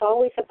is. It's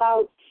always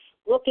about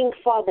looking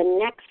for the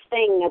next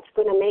thing that's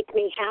going to make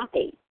me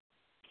happy,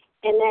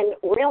 and then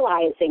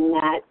realizing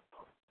that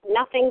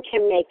nothing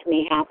can make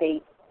me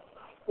happy.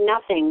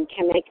 Nothing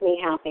can make me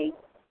happy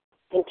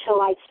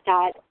until I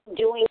start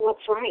doing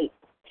what's right.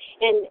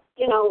 And,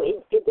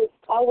 it was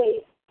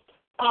always,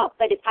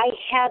 but if I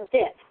had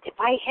this, if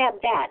I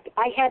had that, if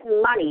I had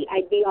money,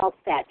 I'd be all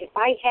set. If,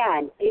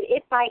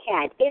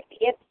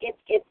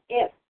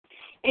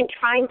 and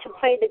trying to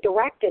play the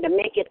director to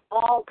make it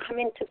all come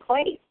into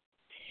place.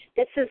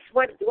 This is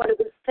what it was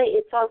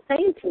it's all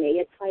saying to me.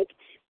 It's like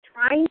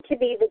trying to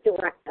be the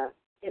director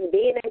and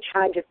being in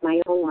charge of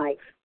my own life.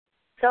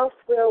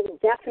 Self-will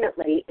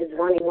definitely is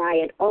running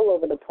riot all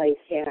over the place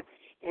here,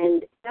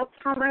 and that's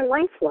how my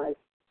life was.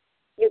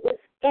 It was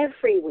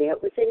everywhere.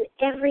 It was in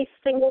every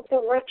single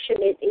direction.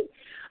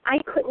 I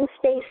couldn't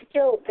stay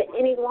still for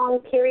any long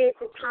periods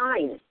of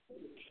time.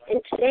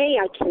 And today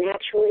I can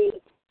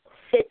actually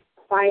sit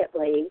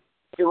quietly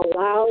and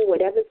allow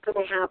whatever's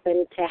going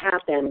to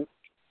happen,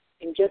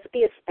 and just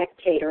be a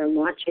spectator and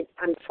watch it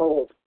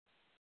unfold.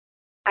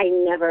 I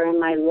never in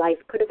my life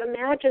could have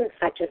imagined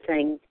such a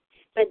thing.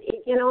 But,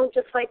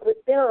 just like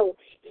with Bill,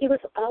 he was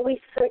always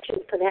searching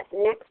for that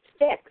next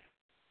fix.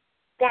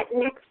 That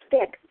next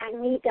fix. I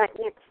need that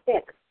next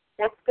fix.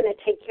 That's going to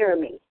take care of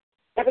me.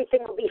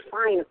 Everything will be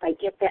fine if I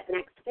get that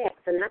next fix.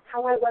 And that's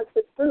how I was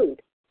with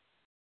food.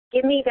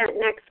 Give me that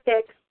next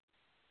fix.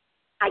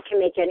 I can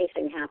make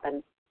anything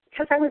happen.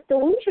 Because I was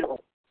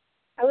delusional.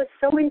 I was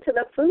so into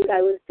the food,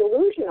 I was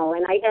delusional,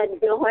 and I had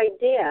no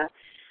idea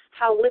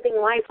how living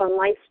life on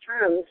life's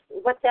terms,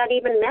 what that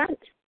even meant.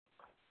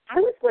 I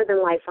was living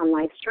life on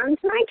life's terms,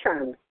 my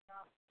terms.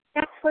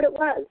 That's what it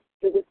was.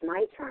 It was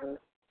my terms.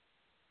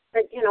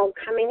 But,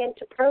 coming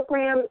into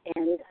program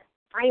and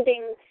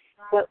finding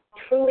what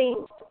truly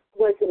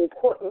was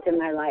important in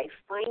my life,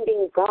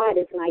 finding God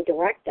as my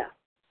director,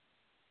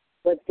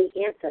 was the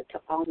answer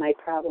to all my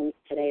problems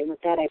today. And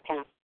with that, I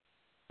pass.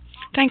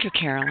 Thank you,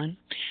 Carolyn.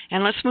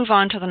 And let's move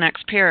on to the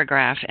next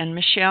paragraph. And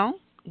Michelle,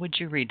 would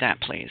you read that,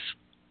 please?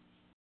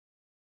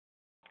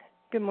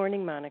 Good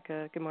morning,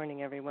 Monica. Good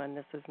morning, everyone.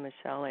 This is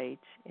Michelle H.,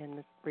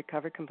 in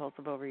recovered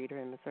compulsive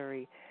overeater in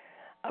Missouri.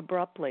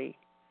 Abruptly,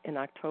 in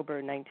October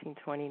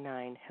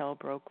 1929, hell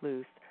broke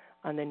loose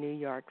on the New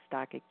York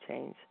Stock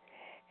Exchange.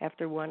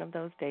 After one of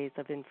those days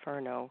of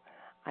inferno,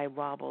 I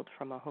wobbled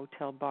from a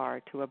hotel bar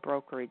to a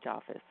brokerage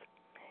office.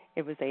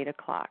 It was 8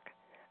 o'clock,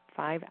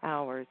 5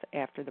 hours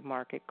after the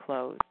market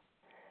closed.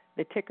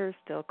 The ticker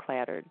still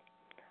clattered.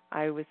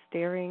 I was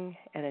staring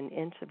at an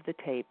inch of the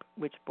tape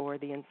which bore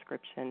the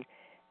inscription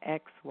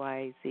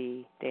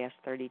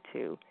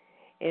XYZ-32.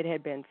 It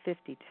had been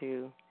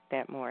 52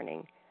 that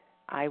morning.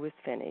 I was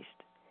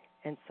finished,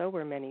 and so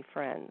were many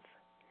friends.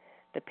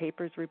 The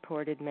papers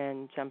reported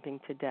men jumping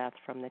to death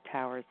from the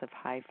towers of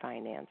high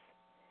finance.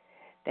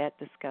 That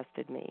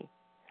disgusted me.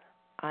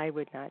 I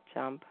would not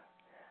jump.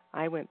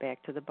 I went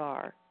back to the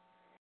bar.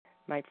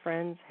 My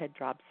friends had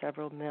dropped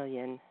several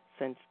million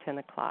since 10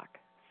 o'clock.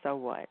 So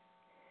what?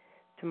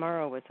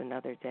 Tomorrow was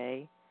another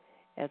day.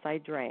 As I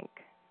drank,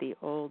 the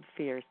old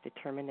fierce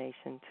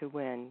determination to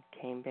win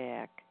came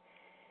back.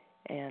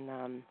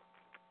 And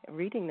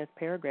reading this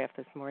paragraph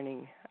this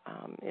morning,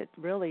 it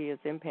really has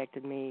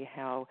impacted me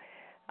how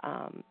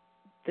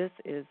this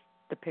is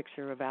the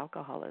picture of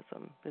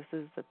alcoholism. This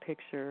is the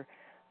picture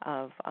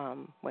of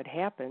what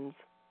happens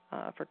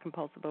for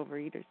compulsive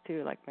overeaters,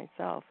 too, like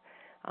myself.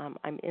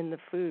 I'm in the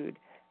food.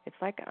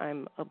 It's like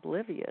I'm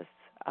oblivious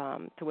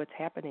to what's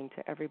happening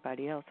to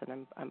everybody else,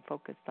 and I'm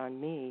focused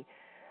on me.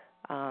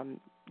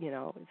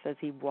 It says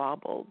he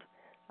wobbled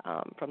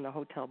from the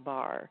hotel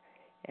bar.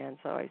 And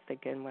so I was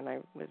thinking when I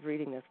was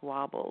reading this,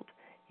 wobbled,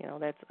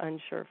 that's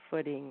unsure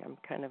footing. I'm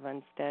kind of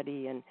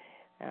unsteady, and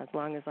as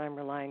long as I'm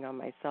relying on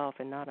myself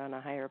and not on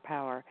a higher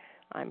power,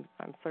 I'm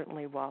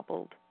certainly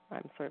wobbled.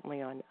 I'm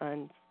certainly on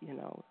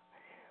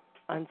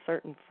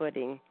uncertain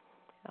footing.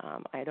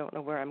 I don't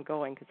know where I'm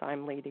going because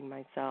I'm leading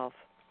myself.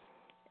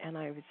 And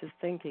I was just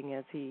thinking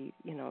as he,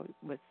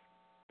 with,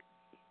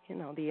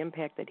 the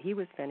impact that he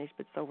was finished,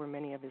 but so were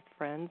many of his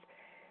friends,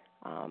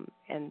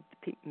 and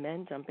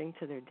men jumping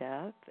to their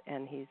death,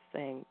 and he's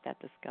saying that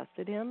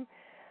disgusted him.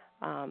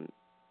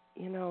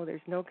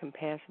 There's no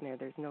compassion there.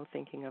 There's no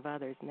thinking of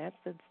others, and that's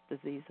the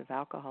disease of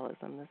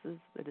alcoholism. This is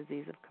the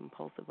disease of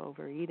compulsive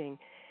overeating,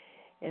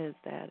 is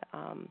that,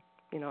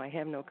 I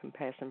have no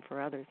compassion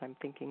for others. I'm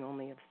thinking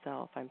only of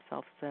self. I'm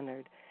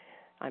self-centered.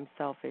 I'm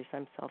selfish.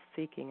 I'm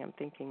self-seeking. I'm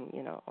thinking,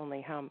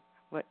 only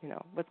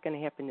what's going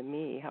to happen to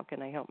me? How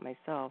can I help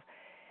myself?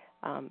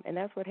 And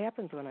that's what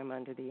happens when I'm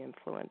under the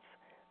influence.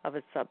 of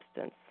a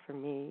substance. For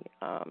me,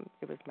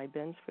 it was my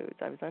binge foods.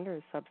 I was under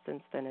a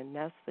substance that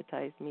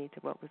anesthetized me to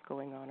what was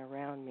going on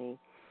around me,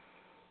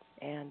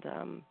 and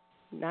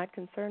not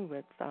concerned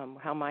with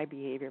how my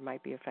behavior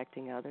might be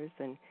affecting others.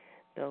 And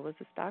Bill was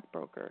a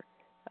stockbroker.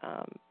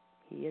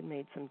 He had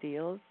made some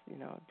deals,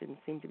 didn't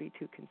seem to be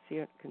too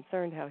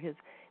concerned how his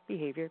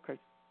behavior, of course,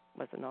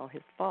 wasn't all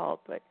his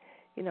fault, but,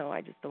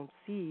 I just don't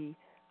see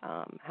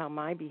how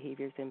my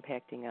behavior is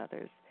impacting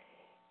others.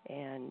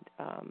 And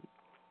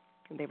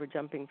they were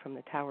jumping from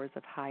the towers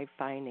of high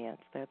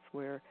finance. That's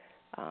where,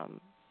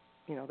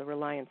 the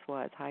reliance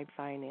was, high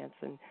finance.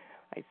 And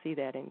I see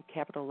that in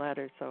capital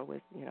letters, so it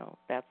was,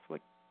 that's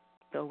what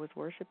Bill was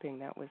worshiping.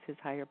 That was his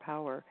higher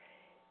power.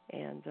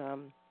 And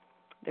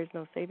there's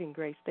no saving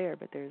grace there,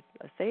 but there's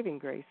a saving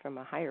grace from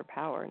a higher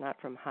power, not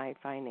from high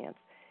finance.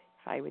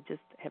 If I would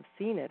just have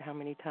seen it, how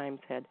many times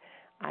had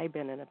I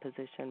been in a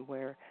position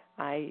where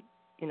I,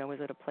 was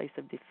at a place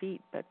of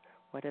defeat, but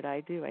what did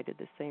I do? I did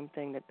the same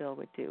thing that Bill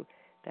would do,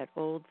 that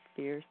old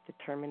fierce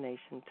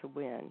determination to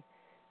win.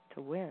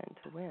 It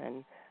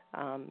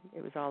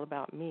was all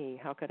about me.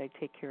 How could I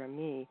take care of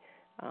me?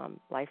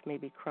 Life may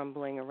be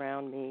crumbling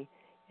around me,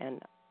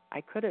 and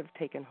I could have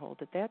taken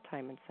hold at that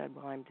time and said,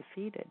 well, I'm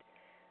defeated.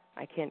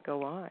 I can't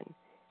go on,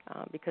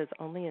 because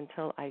only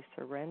until I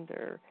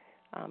surrender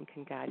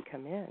can God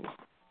come in.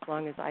 As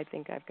long as I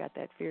think I've got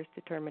that fierce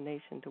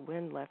determination to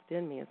win left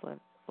in me, as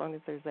long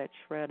as there's that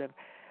shred of,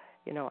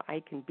 I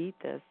can beat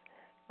this,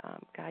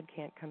 God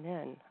can't come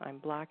in. I'm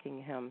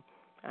blocking him.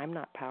 I'm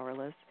not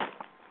powerless.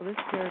 So this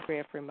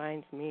paragraph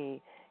reminds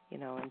me,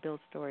 in Bill's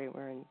story,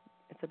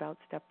 it's about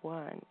step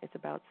one. It's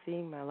about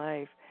seeing my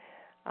life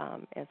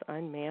as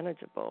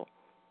unmanageable.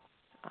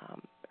 As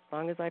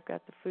long as I've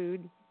got the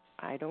food,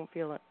 I don't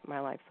feel my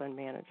life's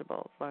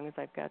unmanageable. As long as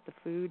I've got the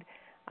food,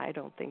 I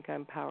don't think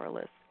I'm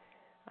powerless.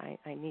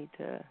 I need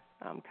to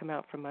come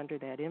out from under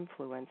that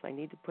influence. I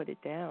need to put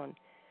it down.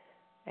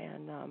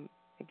 And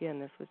again,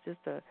 this was just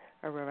a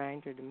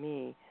reminder to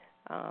me,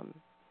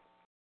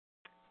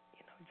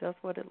 just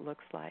what it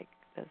looks like,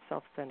 the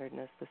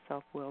self-centeredness, the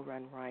self-will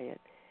run riot.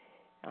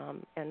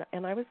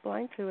 And I was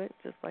blind to it,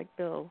 just like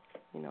Bill.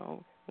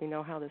 We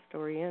know how the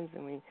story ends,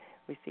 and we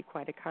see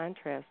quite a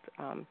contrast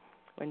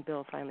when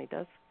Bill finally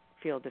does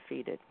feel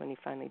defeated, when he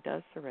finally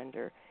does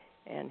surrender,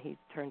 and he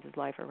turns his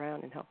life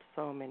around and helps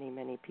so many,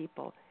 many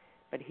people.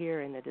 But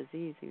here in the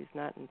disease, he was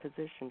not in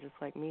position, just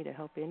like me, to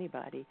help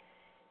anybody.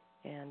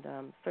 And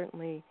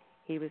certainly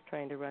he was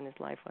trying to run his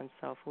life on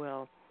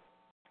self-will.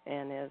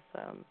 And as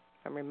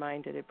I'm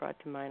reminded, it brought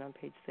to mind on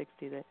page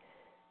 60 that,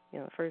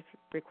 the first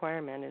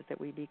requirement is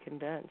that we be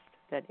convinced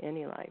that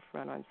any life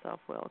run on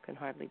self-will can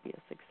hardly be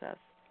a success.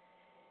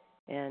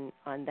 And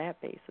on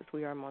that basis,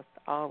 we are almost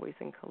always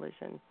in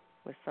collision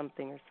with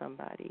something or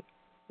somebody,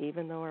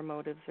 even though our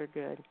motives are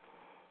good.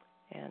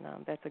 And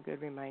that's a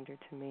good reminder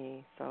to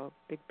me. So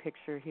big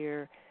picture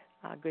here,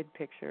 good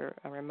picture,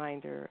 a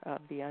reminder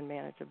of the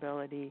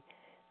unmanageability.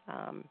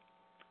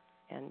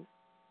 And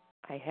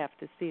I have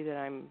to see that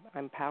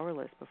I'm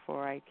powerless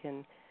before I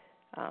can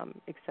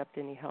accept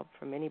any help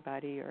from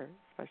anybody, or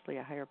especially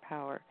a higher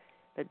power.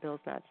 But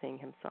Bill's not seeing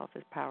himself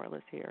as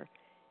powerless here,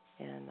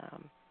 and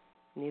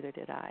neither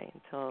did I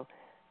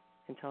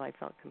until I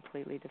felt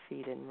completely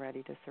defeated and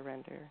ready to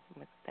surrender.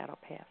 And that'll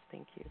pass.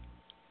 Thank you.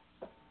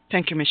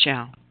 Thank you,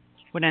 Michelle.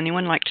 Would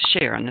anyone like to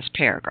share on this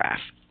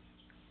paragraph?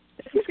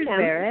 This is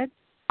Vered.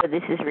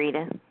 This is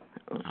Rita.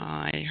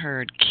 I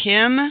heard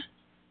Kim,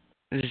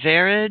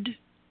 Vered,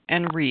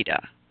 and Rita.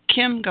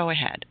 Kim, go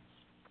ahead.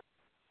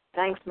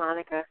 Thanks,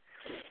 Monica.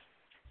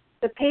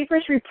 The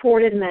papers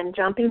reported men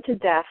jumping to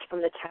death from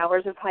the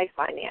towers of high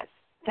finance.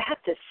 That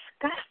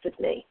disgusted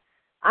me.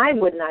 I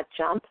would not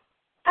jump.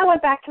 I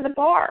went back to the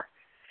bar.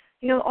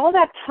 All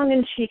that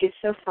tongue-in-cheek is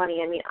so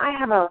funny. I mean, I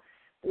have a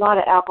lot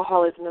of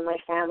alcoholism in my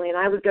family, and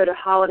I would go to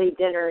holiday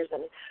dinners,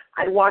 and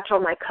I'd watch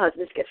all my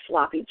cousins get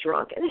sloppy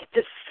drunk, and it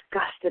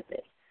disgusted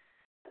me.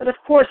 But, of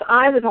course,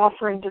 I was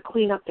offering to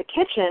clean up the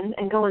kitchen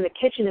and go in the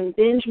kitchen and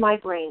binge my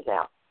brains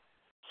out.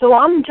 So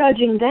I'm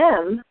judging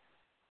them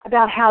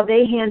about how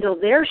they handle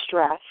their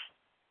stress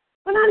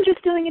when I'm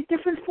just doing a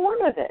different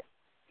form of it.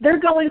 They're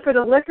going for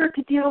the liquor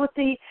to deal with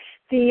the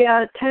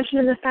tension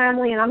in the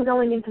family, and I'm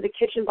going into the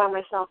kitchen by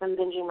myself and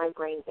binging my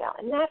brains out.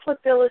 And that's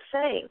what Bill is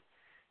saying.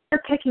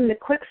 They're picking the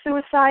quick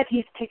suicide.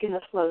 He's picking the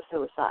slow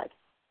suicide.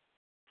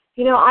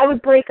 I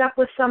would break up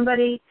with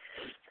somebody,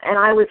 and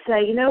I would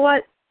say, you know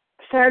what,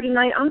 Saturday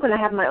night I'm going to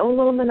have my own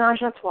little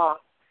menage a trois.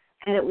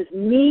 And it was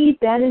me,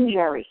 Ben, and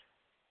Jerry.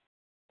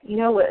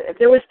 If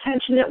there was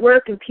tension at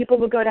work and people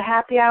would go to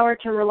happy hour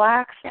to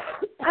relax,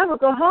 I would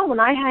go home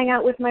and I hang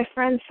out with my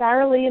friends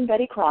Sarah Lee and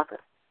Betty Crocker.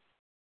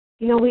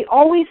 We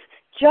always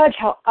judge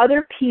how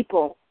other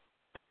people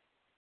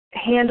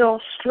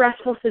handle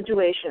stressful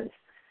situations,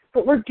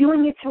 but we're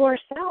doing it to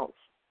ourselves.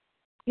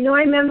 I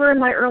remember in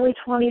my early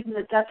 20s in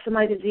the depths of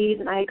my disease,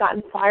 and I had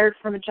gotten fired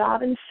from a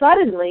job, and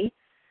suddenly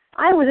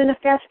I was in a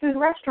fast food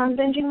restaurant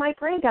binging my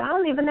brains out. I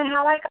don't even know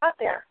how I got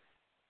there.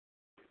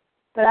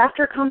 But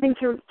after coming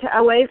to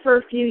OA for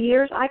a few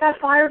years, I got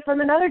fired from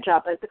another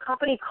job. The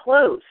company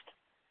closed,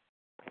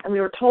 and we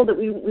were told that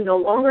we no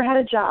longer had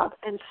a job.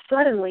 And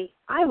suddenly,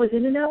 I was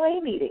in an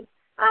OA meeting.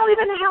 I don't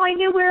even know how I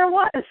knew where it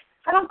was.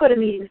 I don't go to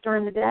meetings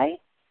during the day.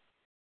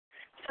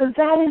 So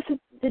that is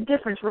the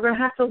difference. We're going to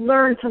have to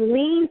learn to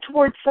lean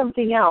towards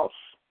something else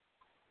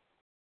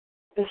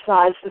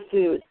besides the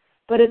food.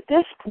 But at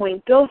this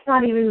point, Bill's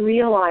not even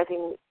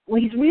realizing.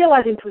 Well, he's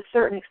realizing to a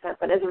certain extent,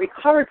 but as a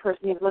recovered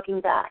person, he's looking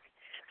back.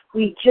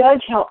 We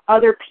judge how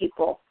other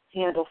people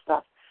handle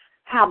stuff.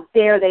 How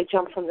dare they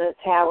jump from the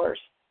towers,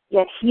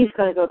 yet he's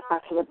going to go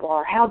back to the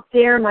bar. How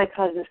dare my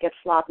cousins get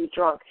sloppy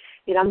drunk,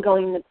 yet I'm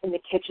going in the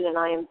kitchen and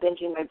I am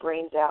binging my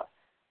brains out.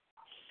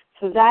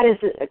 So that is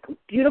a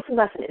beautiful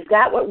lesson. Is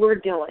that what we're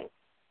doing?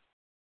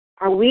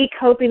 Are we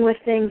coping with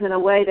things in a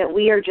way that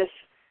we are just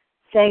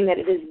saying that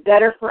it is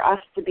better for us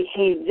to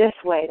behave this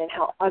way than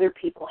how other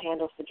people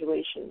handle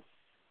situations?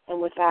 And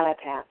with that, I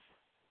pass.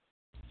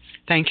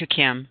 Thank you,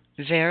 Kim.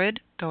 Vered,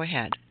 go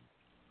ahead.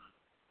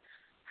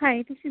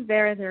 Hi, this is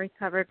Vered, a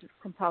recovered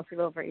compulsive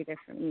overeater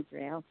from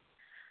Israel.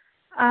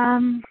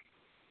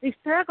 This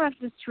paragraph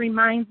just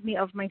reminds me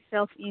of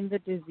myself in the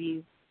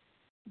disease,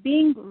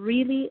 being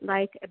really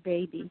like a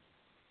baby.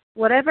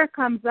 Whatever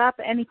comes up,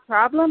 any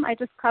problem, I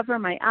just cover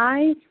my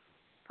eyes.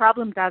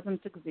 Problem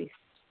doesn't exist.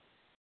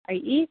 I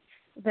eat,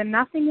 then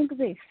nothing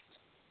exists.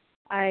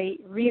 I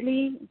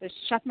really just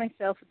shut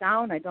myself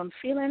down. I don't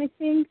feel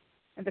anything,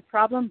 and the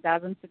problem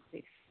doesn't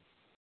exist.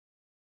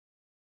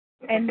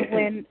 And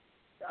when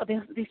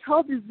this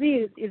whole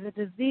disease is a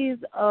disease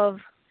of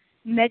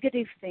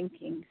negative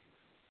thinking,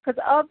 because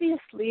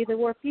obviously there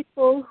were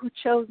people who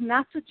chose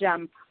not to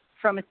jump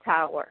from a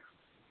tower,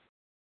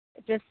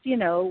 just,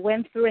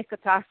 went through a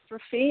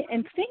catastrophe,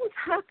 and things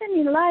happen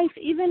in life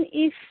even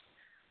if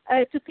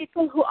to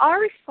people who are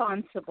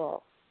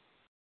responsible.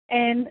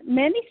 And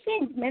many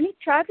things, many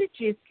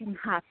tragedies can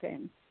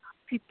happen.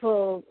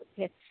 People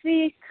get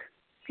sick,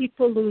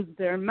 people lose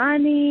their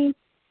money,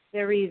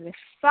 there is a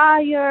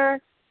fire,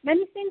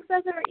 many things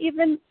that are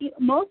even,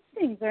 most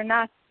things are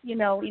not,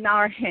 in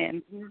our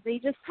hands. They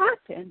just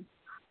happen.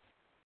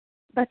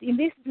 But in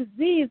this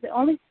disease, the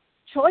only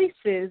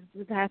choices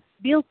that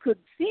Bill could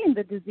see in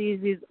the disease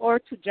is or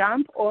to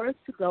jump or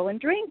to go and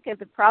drink, and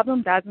the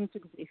problem doesn't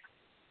exist.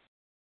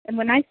 And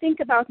when I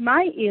think about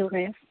my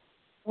illness,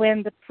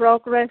 when this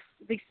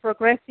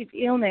progressive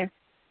illness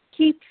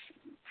keeps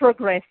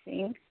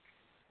progressing,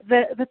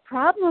 the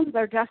problems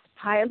are just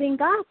piling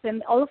up,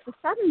 and all of a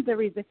sudden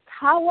there is a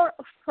tower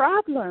of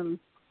problems.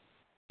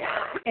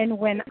 And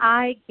when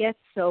I get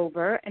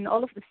sober and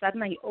all of a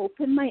sudden I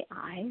open my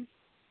eyes,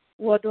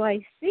 what do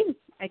I see?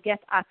 I get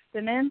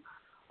abstinence.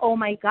 Oh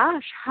my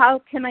gosh,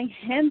 how can I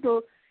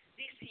handle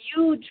these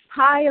huge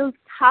piles,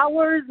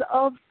 towers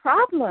of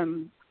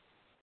problems?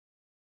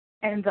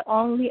 And the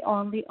only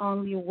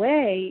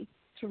way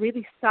to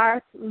really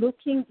start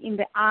looking in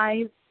the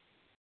eyes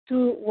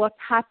to what's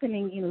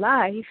happening in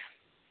life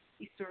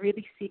is to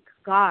really seek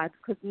God,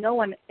 because no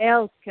one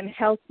else can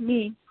help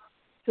me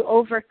to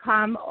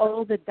overcome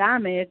all the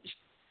damage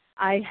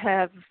I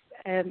have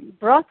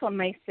brought on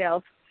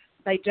myself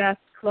by just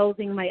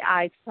closing my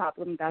eyes.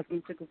 Problem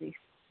doesn't exist.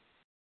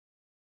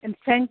 And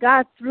thank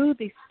God through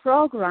this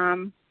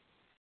program,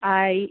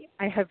 I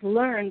have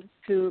learned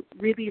to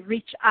really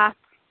reach up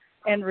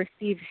and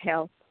receive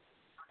help.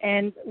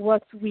 And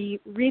what we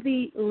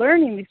really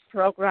learn in this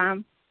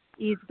program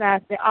is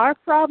that there are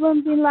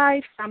problems in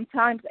life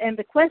sometimes, and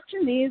the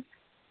question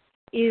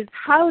is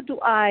how do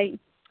I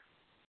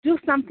do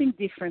something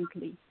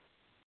differently?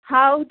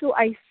 How do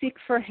I seek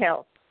for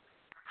help?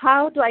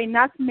 How do I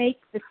not make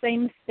the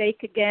same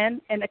mistake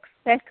again and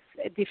expect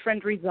a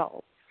different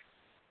result?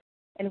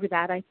 And with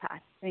that, I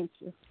pass. Thank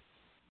you.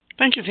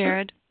 Thank you,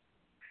 Vered.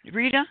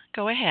 Rita,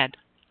 go ahead.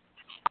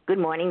 Good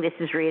morning. This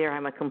is Rita.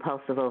 I'm a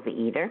compulsive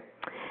overeater.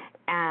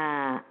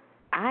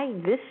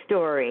 This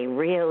story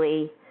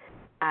really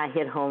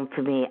hit home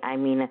for me. I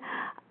mean,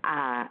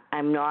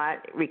 I'm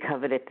not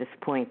recovered at this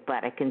point,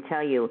 but I can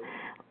tell you,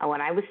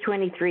 when I was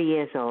 23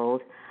 years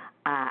old,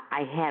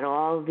 I had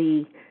all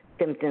the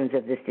symptoms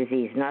of this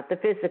disease, not the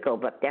physical,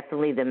 but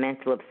definitely the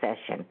mental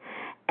obsession.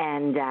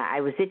 And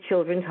I was at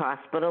Children's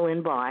Hospital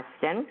in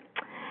Boston,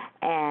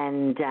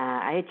 and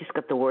I had just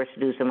got the worst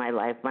news of my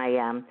life.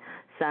 My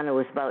son, who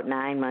was about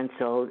 9 months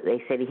old,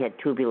 they said he had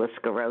tuberous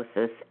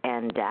sclerosis,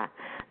 and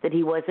that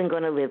he wasn't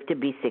going to live to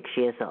be 6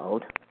 years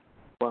old.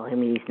 Well, I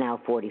mean, he's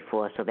now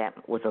 44, so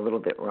that was a little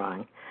bit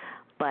wrong.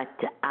 But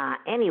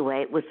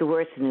anyway, it was the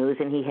worst news,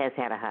 and he has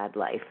had a hard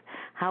life.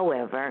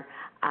 However,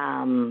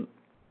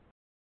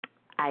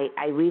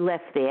 we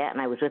left there, and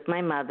I was with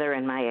my mother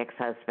and my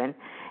ex-husband,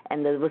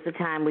 and there was a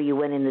time where you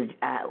went in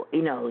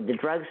the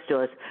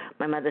drugstores.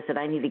 My mother said,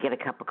 I need to get a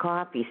cup of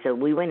coffee. So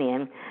we went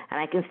in, and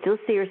I can still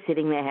see her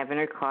sitting there having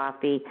her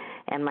coffee,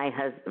 and my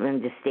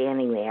husband just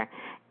standing there,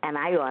 and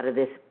I ordered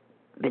this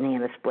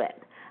banana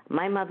split.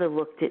 My mother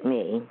looked at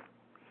me,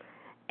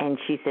 and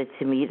she said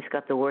to me, you just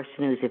got the worst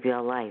news of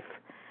your life.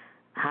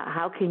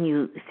 How can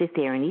you sit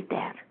there and eat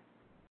that?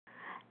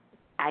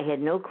 I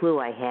had no clue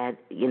I had,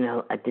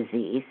 a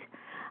disease.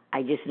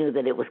 I just knew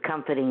that it was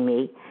comforting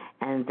me,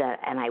 and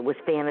I was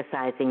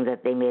fantasizing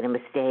that they made a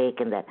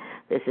mistake and that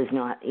this is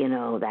not,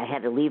 that I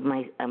had to leave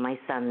my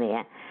son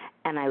there,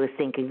 and I was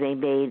thinking they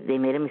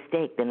made a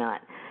mistake. They're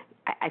not.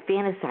 I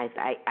fantasized.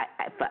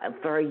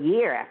 For a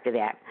year after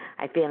that,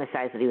 I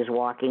fantasized that he was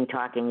walking,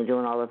 talking, and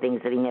doing all the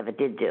things that he never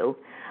did do,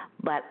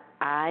 but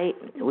I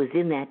was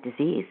in that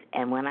disease,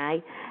 and when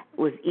I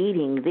was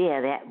eating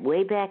there, that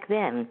way back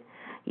then,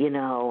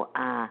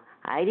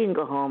 I didn't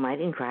go home. I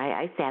didn't cry.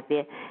 I sat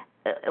there,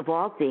 of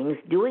all things,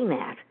 doing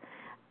that,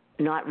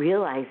 not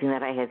realizing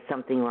that I had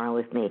something wrong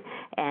with me.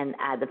 And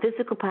the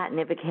physical part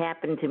never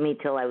happened to me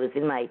till I was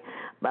in my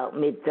about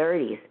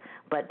mid-30s.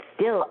 But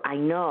still, I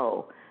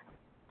know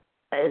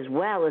as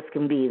well as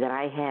can be that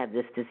I had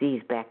this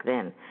disease back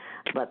then.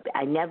 But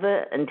I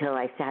never, until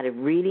I started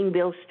reading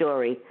Bill's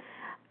story,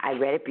 I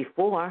read it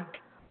before,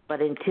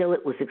 but until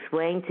it was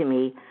explained to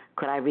me,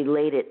 could I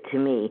relate it to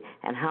me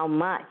and how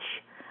much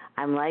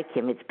I'm like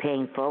him. It's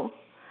painful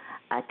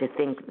to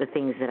think the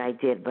things that I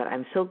did, but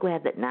I'm so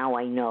glad that now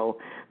I know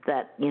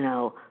that,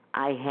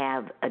 I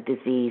have a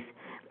disease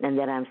and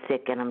that I'm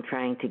sick and I'm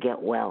trying to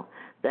get well,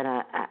 that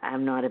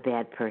I'm not a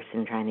bad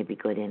person trying to be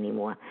good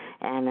anymore.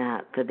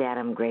 And for that,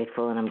 I'm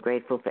grateful, and I'm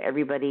grateful for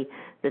everybody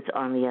that's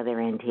on the other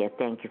end here.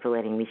 Thank you for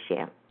letting me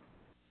share.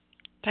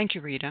 Thank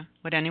you, Rita.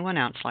 Would anyone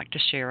else like to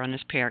share on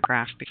this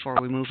paragraph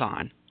before we move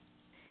on?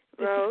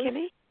 Rose?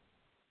 Kimmy?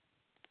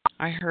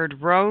 I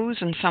heard Rose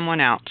and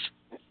someone else.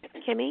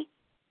 Kimmy?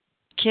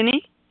 Kimmy?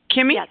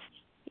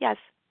 Yes.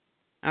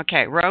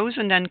 Okay, Rose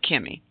and then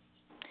Kimmy.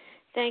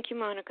 Thank you,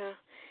 Monica.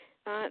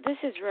 This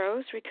is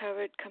Rose,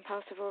 recovered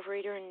compulsive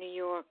overeater in New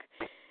York.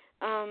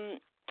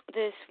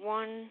 This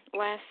one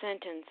last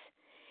sentence.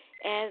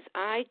 As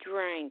I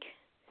drank,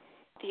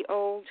 the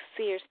old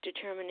fierce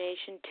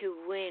determination to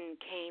win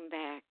came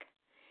back.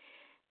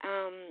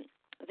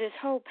 This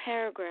whole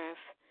paragraph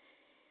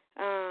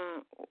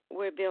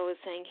where Bill is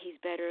saying he's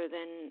better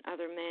than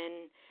other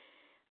men,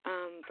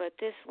 but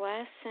this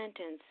last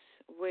sentence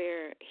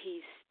where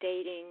he's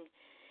stating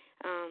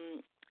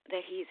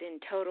that he's in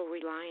total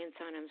reliance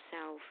on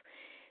himself,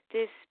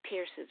 this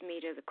pierces me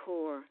to the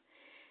core.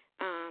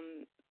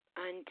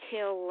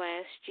 Until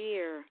last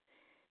year,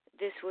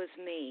 this was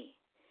me.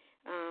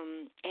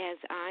 As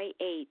I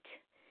ate,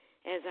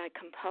 as I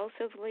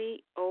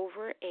compulsively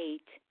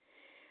overate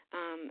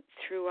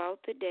throughout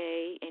the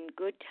day, in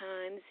good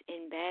times,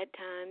 in bad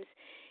times,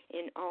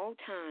 in all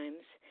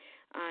times,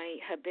 I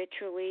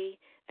habitually,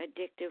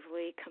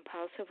 addictively,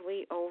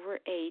 compulsively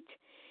overate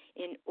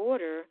in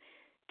order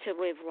to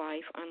live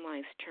life on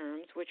life's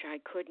terms, which I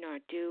could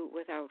not do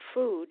without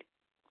food.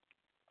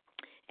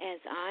 As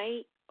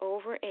I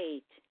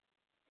overate,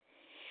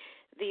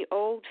 the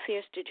old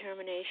fierce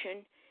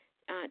determination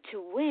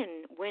to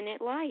win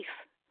at life,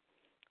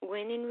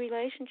 win in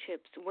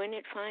relationships, win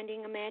at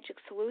finding a magic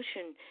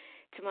solution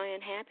to my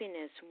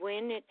unhappiness,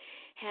 win at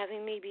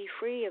having me be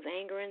free of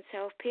anger and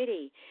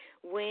self-pity,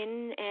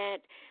 win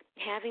at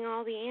having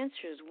all the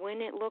answers,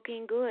 win at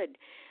looking good,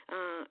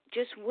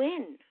 just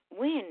win,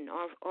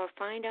 or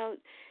find out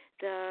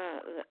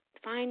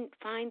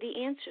find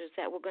the answers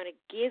that were going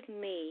to give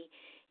me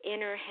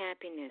inner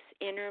happiness,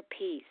 inner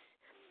peace,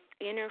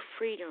 inner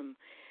freedom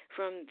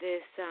from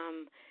this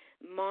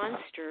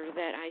monster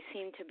that I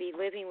seem to be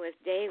living with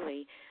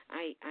daily.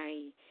 I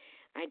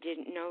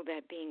didn't know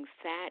that being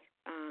fat,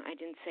 I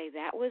didn't say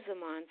that was a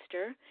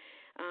monster.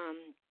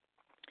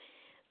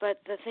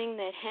 But the thing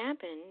that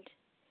happened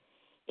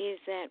is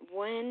that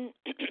when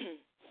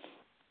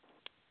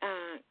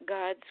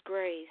God's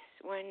grace,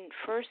 when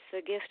first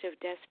the gift of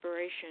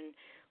desperation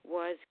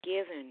was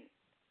given,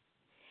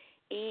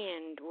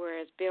 and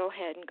whereas Bill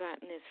hadn't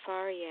gotten this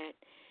far yet,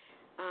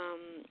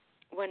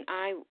 when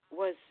I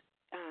was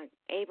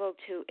able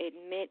to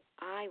admit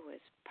I was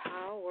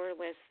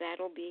powerless,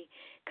 that'll be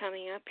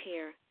coming up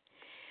here,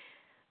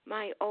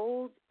 my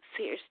old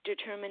fierce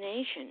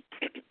determination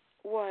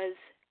was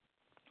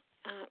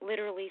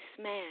literally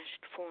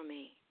smashed for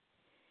me.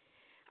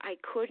 I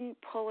couldn't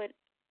pull it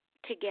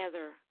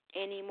together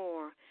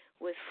anymore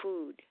with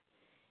food.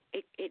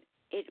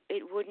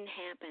 It wouldn't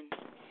happen,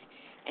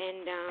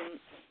 and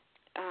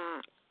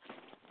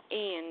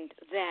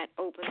that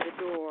opened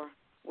the door,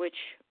 which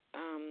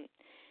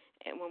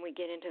and when we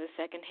get into the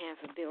second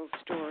half of Bill's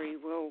story,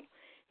 we'll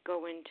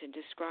go into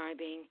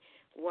describing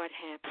what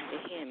happened to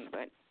him.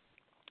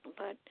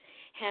 But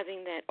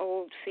having that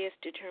old fierce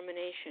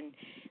determination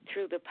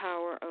through the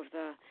power of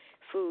the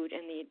food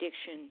and the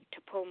addiction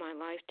to pull my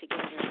life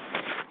together,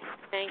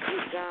 thank you,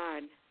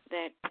 God,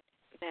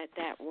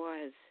 that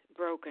was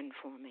broken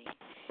for me.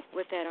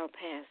 With that, I'll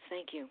pass.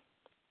 Thank you.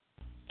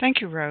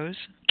 Thank you, Rose.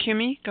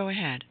 Kimmy, go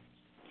ahead.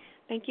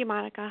 Thank you,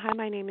 Monica. Hi,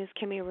 my name is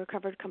Kimmy, a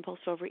recovered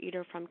compulsive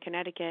overeater from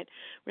Connecticut.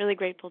 Really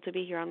grateful to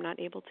be here. I'm not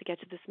able to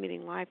get to this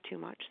meeting live too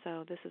much,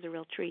 so this is a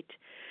real treat.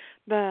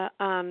 The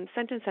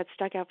sentence that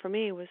stuck out for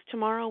me was,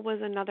 tomorrow was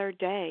another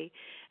day,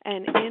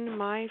 and in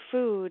my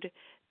food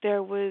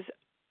there was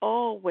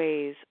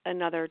always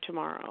another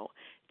tomorrow.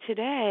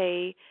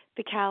 today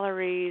the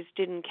calories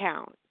didn't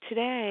count.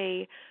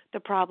 Today the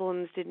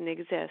problems didn't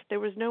exist. There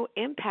was no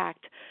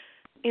impact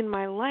in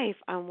my life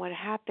on what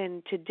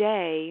happened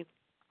today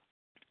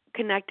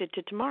connected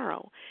to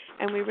tomorrow.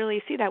 And we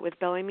really see that with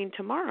Bill. I mean,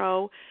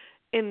 tomorrow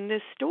in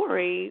this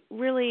story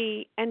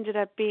really ended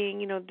up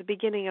being, the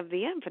beginning of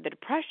the end for the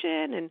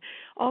Depression and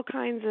all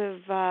kinds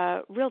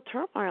of real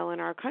turmoil in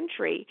our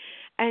country.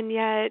 And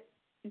yet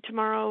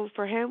tomorrow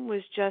for him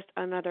was just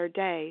another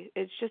day.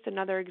 It's just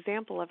another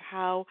example of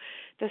how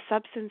the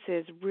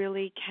substances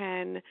really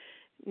can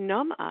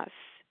numb us,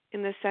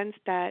 in the sense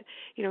that,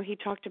 he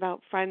talked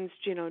about friends,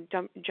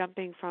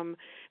 jumping from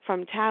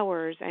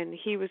towers, and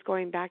he was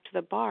going back to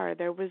the bar.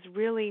 There was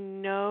really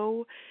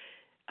no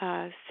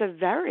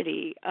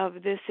severity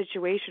of this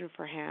situation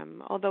for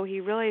him, although he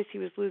realized he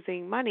was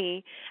losing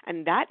money,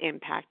 and that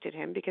impacted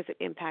him because it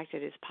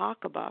impacted his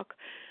pocketbook,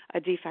 a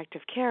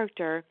defective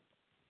character.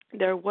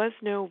 There was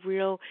no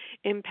real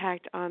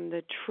impact on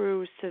the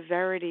true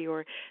severity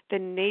or the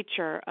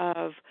nature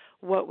of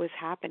what was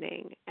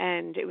happening.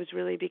 And it was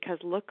really because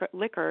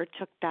liquor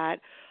took that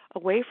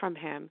away from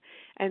him.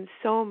 And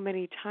so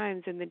many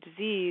times in the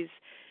disease,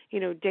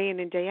 day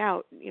in and day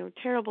out,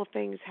 terrible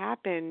things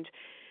happened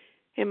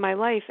in my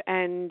life,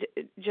 and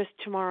just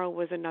tomorrow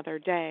was another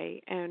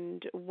day.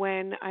 And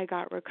when I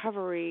got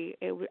recovery,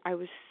 I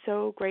was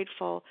so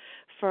grateful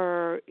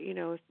for,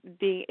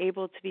 being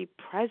able to be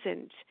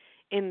present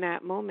in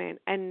that moment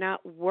and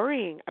not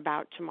worrying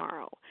about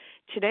tomorrow.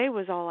 Today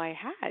was all I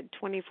had,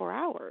 24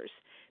 hours.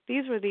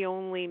 These were the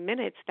only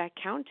minutes that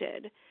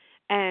counted.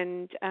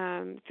 And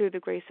through the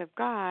grace of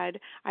God,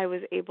 I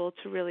was able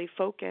to really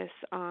focus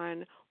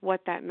on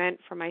what that meant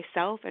for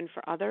myself and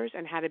for others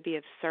and how to be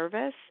of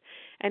service.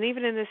 And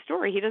even in this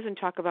story, he doesn't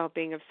talk about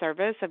being of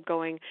service, of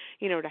going,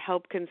 to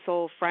help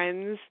console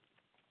friends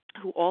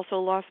who also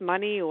lost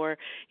money, or,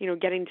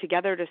 getting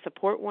together to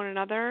support one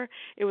another.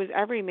 It was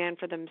every man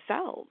for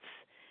themselves.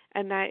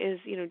 And that is,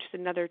 just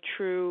another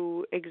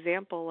true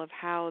example of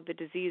how the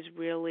disease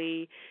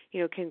really,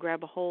 can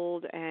grab a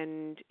hold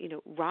and,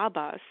 rob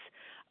us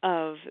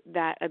of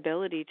that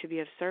ability to be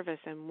of service.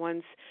 And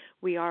once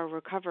we are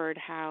recovered,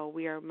 how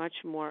we are much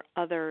more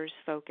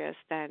others-focused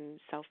than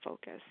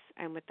self-focused.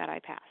 And with that, I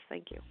pass.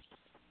 Thank you.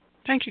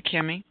 Thank you,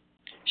 Kimmy.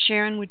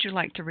 Sharon, would you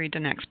like to read the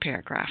next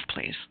paragraph,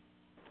 please?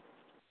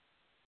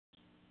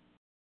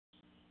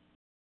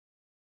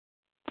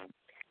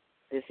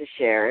 This is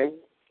Sharon,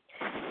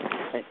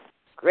 a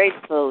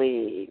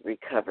gratefully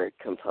recovered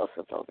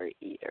compulsive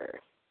overeater.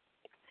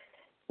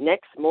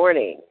 Next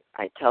morning,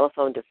 I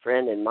telephoned a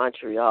friend in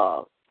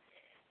Montreal.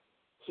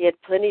 He had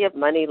plenty of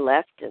money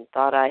left and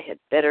thought I had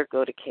better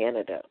go to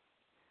Canada.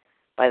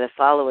 By the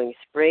following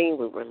spring,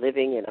 we were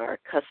living in our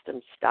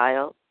custom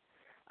style.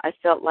 I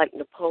felt like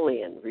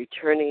Napoleon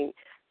returning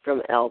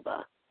from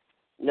Elba.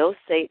 No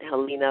St.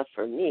 Helena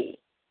for me,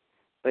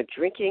 but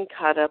drinking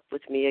caught up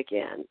with me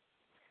again,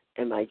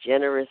 and my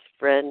generous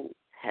friend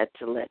had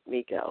to let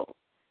me go.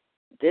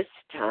 This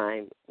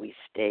time, we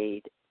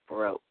stayed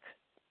broke.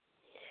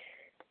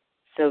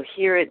 So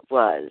here it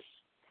was.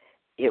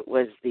 It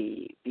was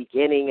the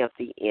beginning of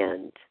the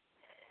end.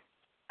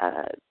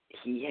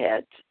 He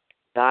had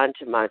gone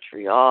to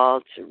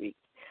Montreal to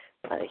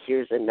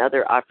here's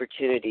another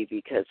opportunity,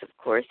 because of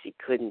course he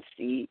couldn't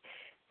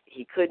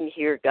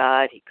hear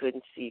God, he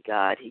couldn't see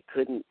God, he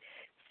couldn't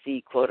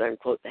see, quote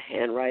unquote, the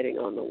handwriting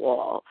on the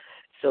wall,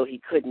 so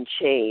he couldn't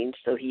change,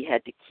 so he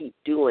had to keep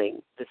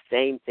doing the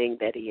same thing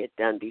that he had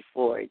done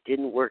before. It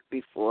didn't work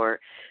before,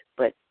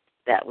 but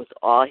that was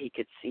all he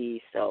could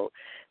see, so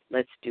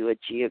let's do a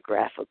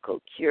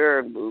geographical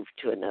cure, move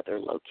to another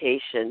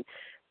location.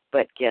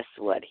 But guess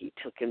what? He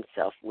took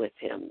himself with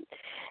him,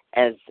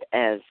 as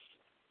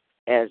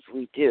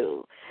we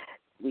do.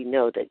 We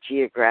know that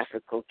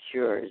geographical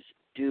cures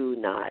do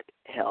not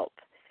help.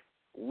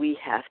 We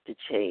have to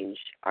change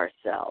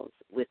ourselves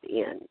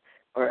within,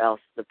 or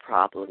else the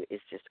problem is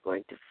just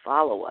going to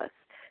follow us,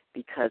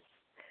 because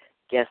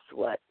guess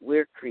what?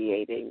 We're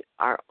creating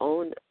our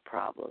own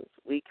problems.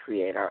 We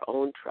create our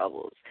own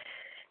troubles.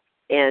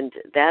 And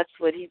that's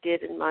what he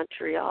did in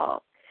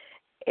Montreal.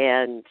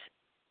 And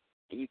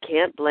you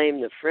can't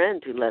blame the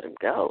friend who let him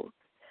go.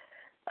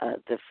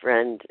 The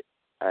friend,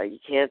 you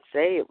can't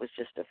say it was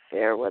just a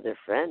fair weather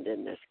friend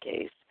in this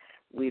case.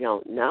 We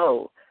don't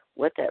know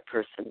what that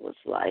person was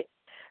like,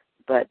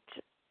 but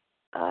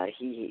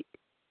he,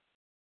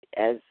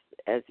 as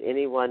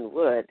anyone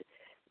would,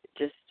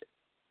 just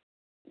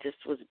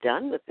was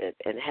done with it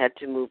and had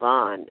to move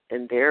on.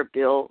 And there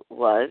Bill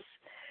was,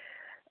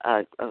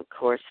 of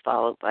course,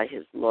 followed by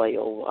his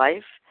loyal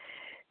wife.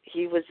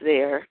 He was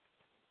there,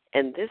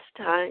 and this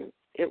time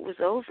it was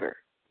over.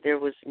 There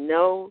was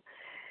no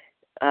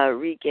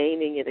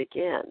regaining it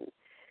again.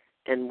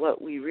 And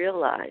what we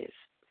realize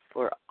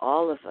for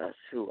all of us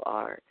who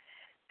are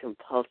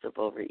compulsive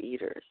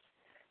overeaters,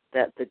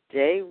 that the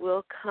day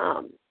will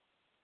come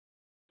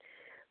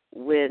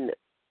when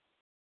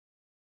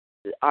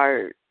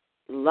our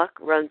luck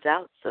runs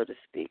out, so to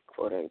speak,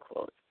 quote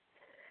unquote.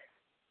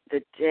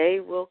 The day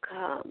will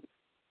come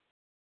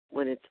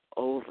when it's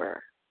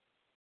over,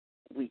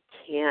 we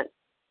can't,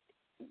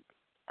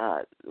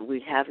 we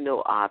have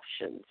no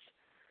options.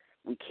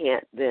 We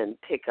can't then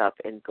pick up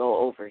and go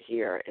over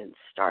here and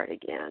start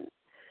again.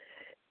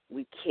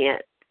 We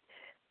can't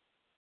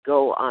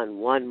go on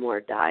one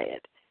more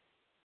diet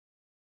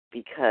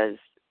because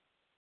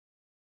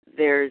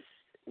there's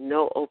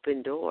no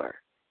open door.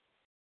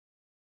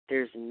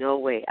 There's no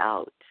way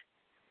out.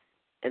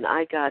 And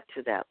I got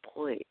to that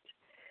point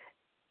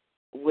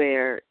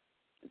where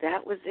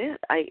that was it.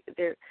 I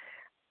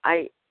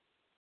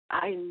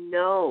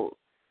know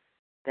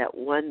that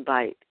one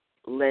bite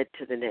led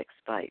to the next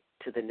bite,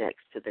 to the next,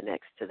 to the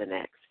next, to the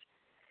next.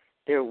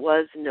 There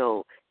was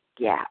no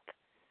gap.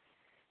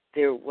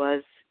 There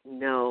was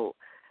no,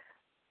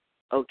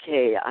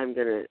 okay, I'm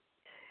going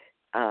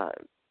to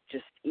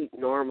just eat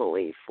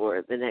normally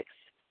for the next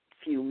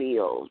few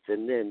meals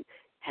and then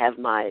have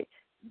my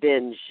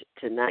binge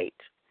tonight.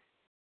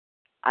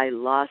 I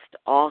lost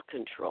all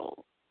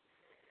control.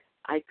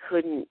 I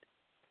couldn't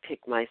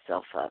pick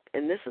myself up.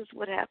 And this is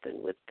what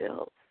happened with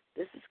Bill.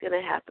 This is going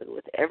to happen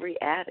with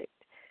every addict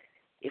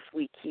if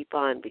we keep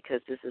on, because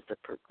this is a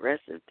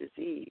progressive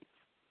disease.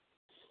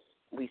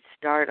 We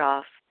start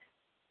off,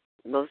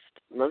 most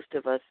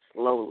of us,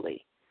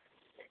 slowly.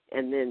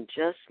 And then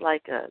just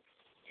like a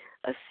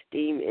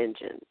steam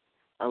engine,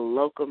 a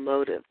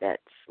locomotive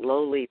that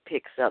slowly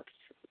picks up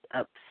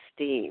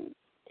steam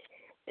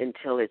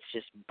until it's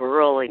just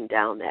burrowing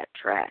down that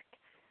track.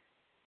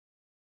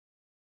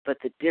 But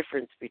the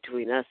difference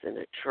between us and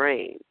a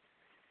train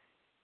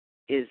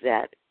is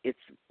that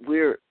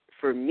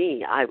for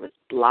me, I was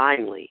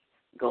blindly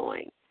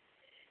going.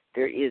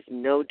 There is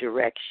no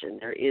direction.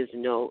 There is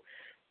no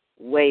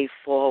way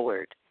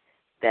forward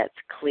that's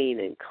clean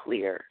and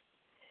clear.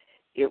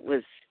 It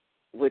was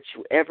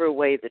whichever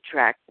way the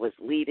track was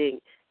leading,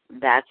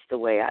 that's the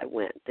way I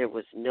went. There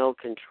was no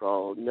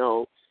control,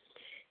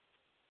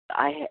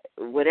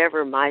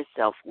 whatever my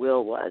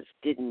self-will was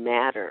didn't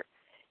matter.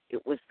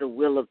 It was the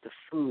will of the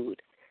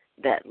food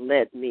that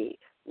led me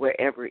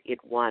wherever it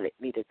wanted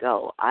me to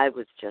go. I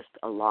was just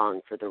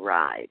along for the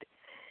ride.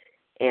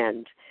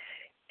 And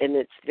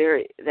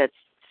that's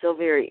so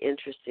very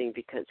interesting,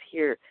 because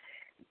here,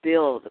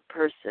 Bill, the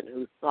person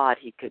who thought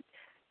he could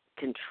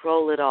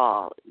control it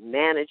all,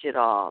 manage it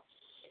all,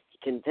 he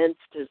convinced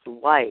his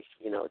wife,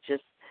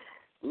 just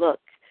look,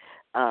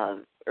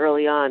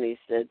 early on he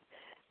said,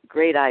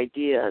 great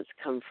ideas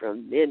come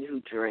from men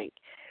who drink.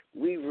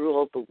 We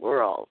rule the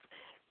world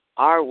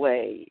our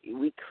way.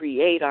 We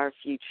create our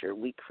future.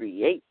 We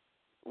create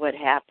what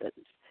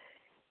happens.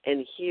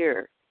 And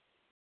here,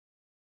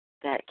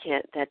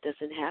 that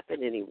doesn't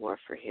happen anymore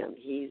for him.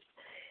 He's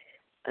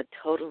a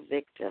total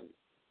victim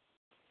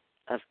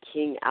of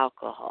King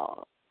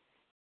Alcohol,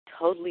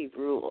 totally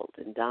ruled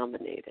and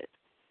dominated,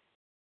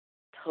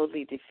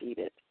 totally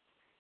defeated.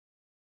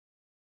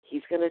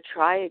 He's going to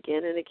try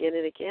again and again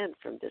and again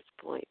from this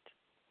point,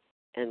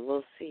 and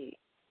we'll see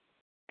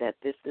that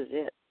this is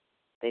it.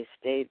 They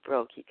stayed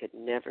broke. He could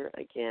never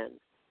again.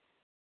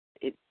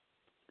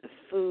 The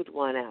food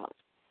won out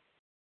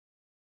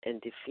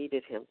and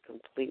defeated him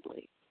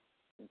completely.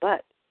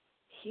 But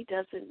he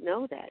doesn't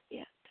know that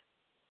yet.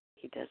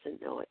 He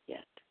doesn't know it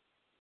yet.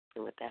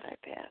 And with that, I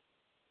pass.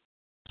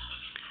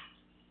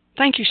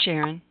 Thank you,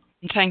 Sharon,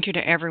 and thank you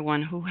to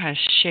everyone who has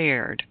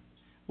shared.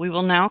 We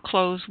will now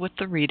close with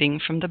the reading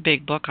from the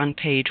Big Book on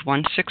page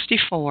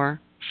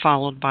 164,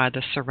 followed by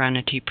the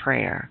Serenity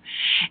Prayer.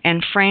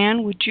 And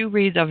Fran, would you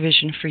read the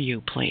Vision for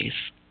You, please?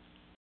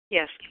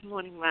 Yes. Good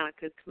morning,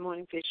 Monica. Good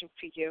morning, Vision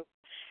for You.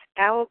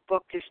 Our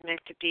book is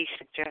meant to be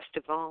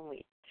suggestive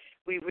only.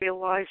 We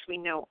realize we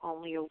know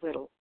only a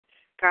little.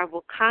 God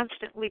will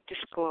constantly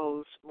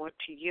disclose more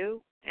to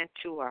you and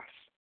to us.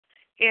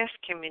 Ask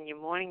Him in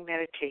your morning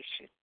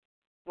meditation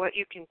what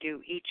you can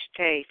do each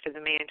day for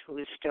the man who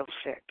is still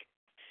sick.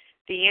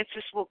 The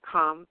answers will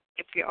come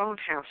if your own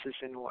house is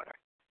in order.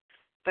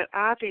 But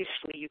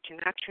obviously you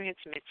cannot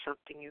transmit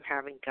something you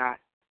haven't got.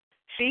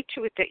 See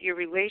to it that your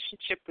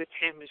relationship with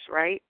Him is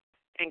right,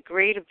 and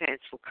great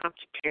events will come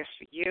to pass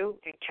for you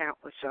and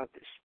countless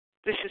others.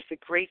 This is the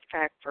great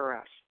fact for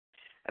us.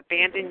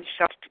 Abandon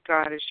yourself to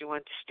God as you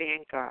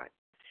understand God.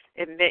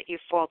 Admit your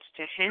faults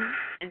to Him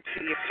and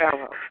to your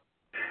fellow.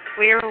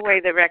 Clear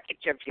away the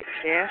wreckage of your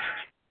past.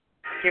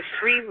 Give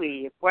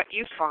freely of what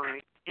you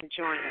find and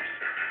join us.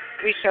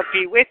 We shall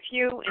be with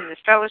you in the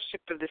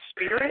fellowship of the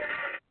Spirit,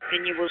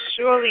 and you will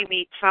surely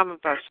meet some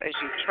of us as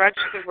you trudge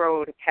the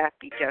road of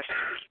happy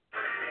destiny.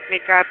 May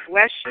God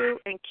bless you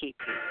and keep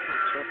you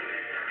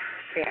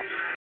until death.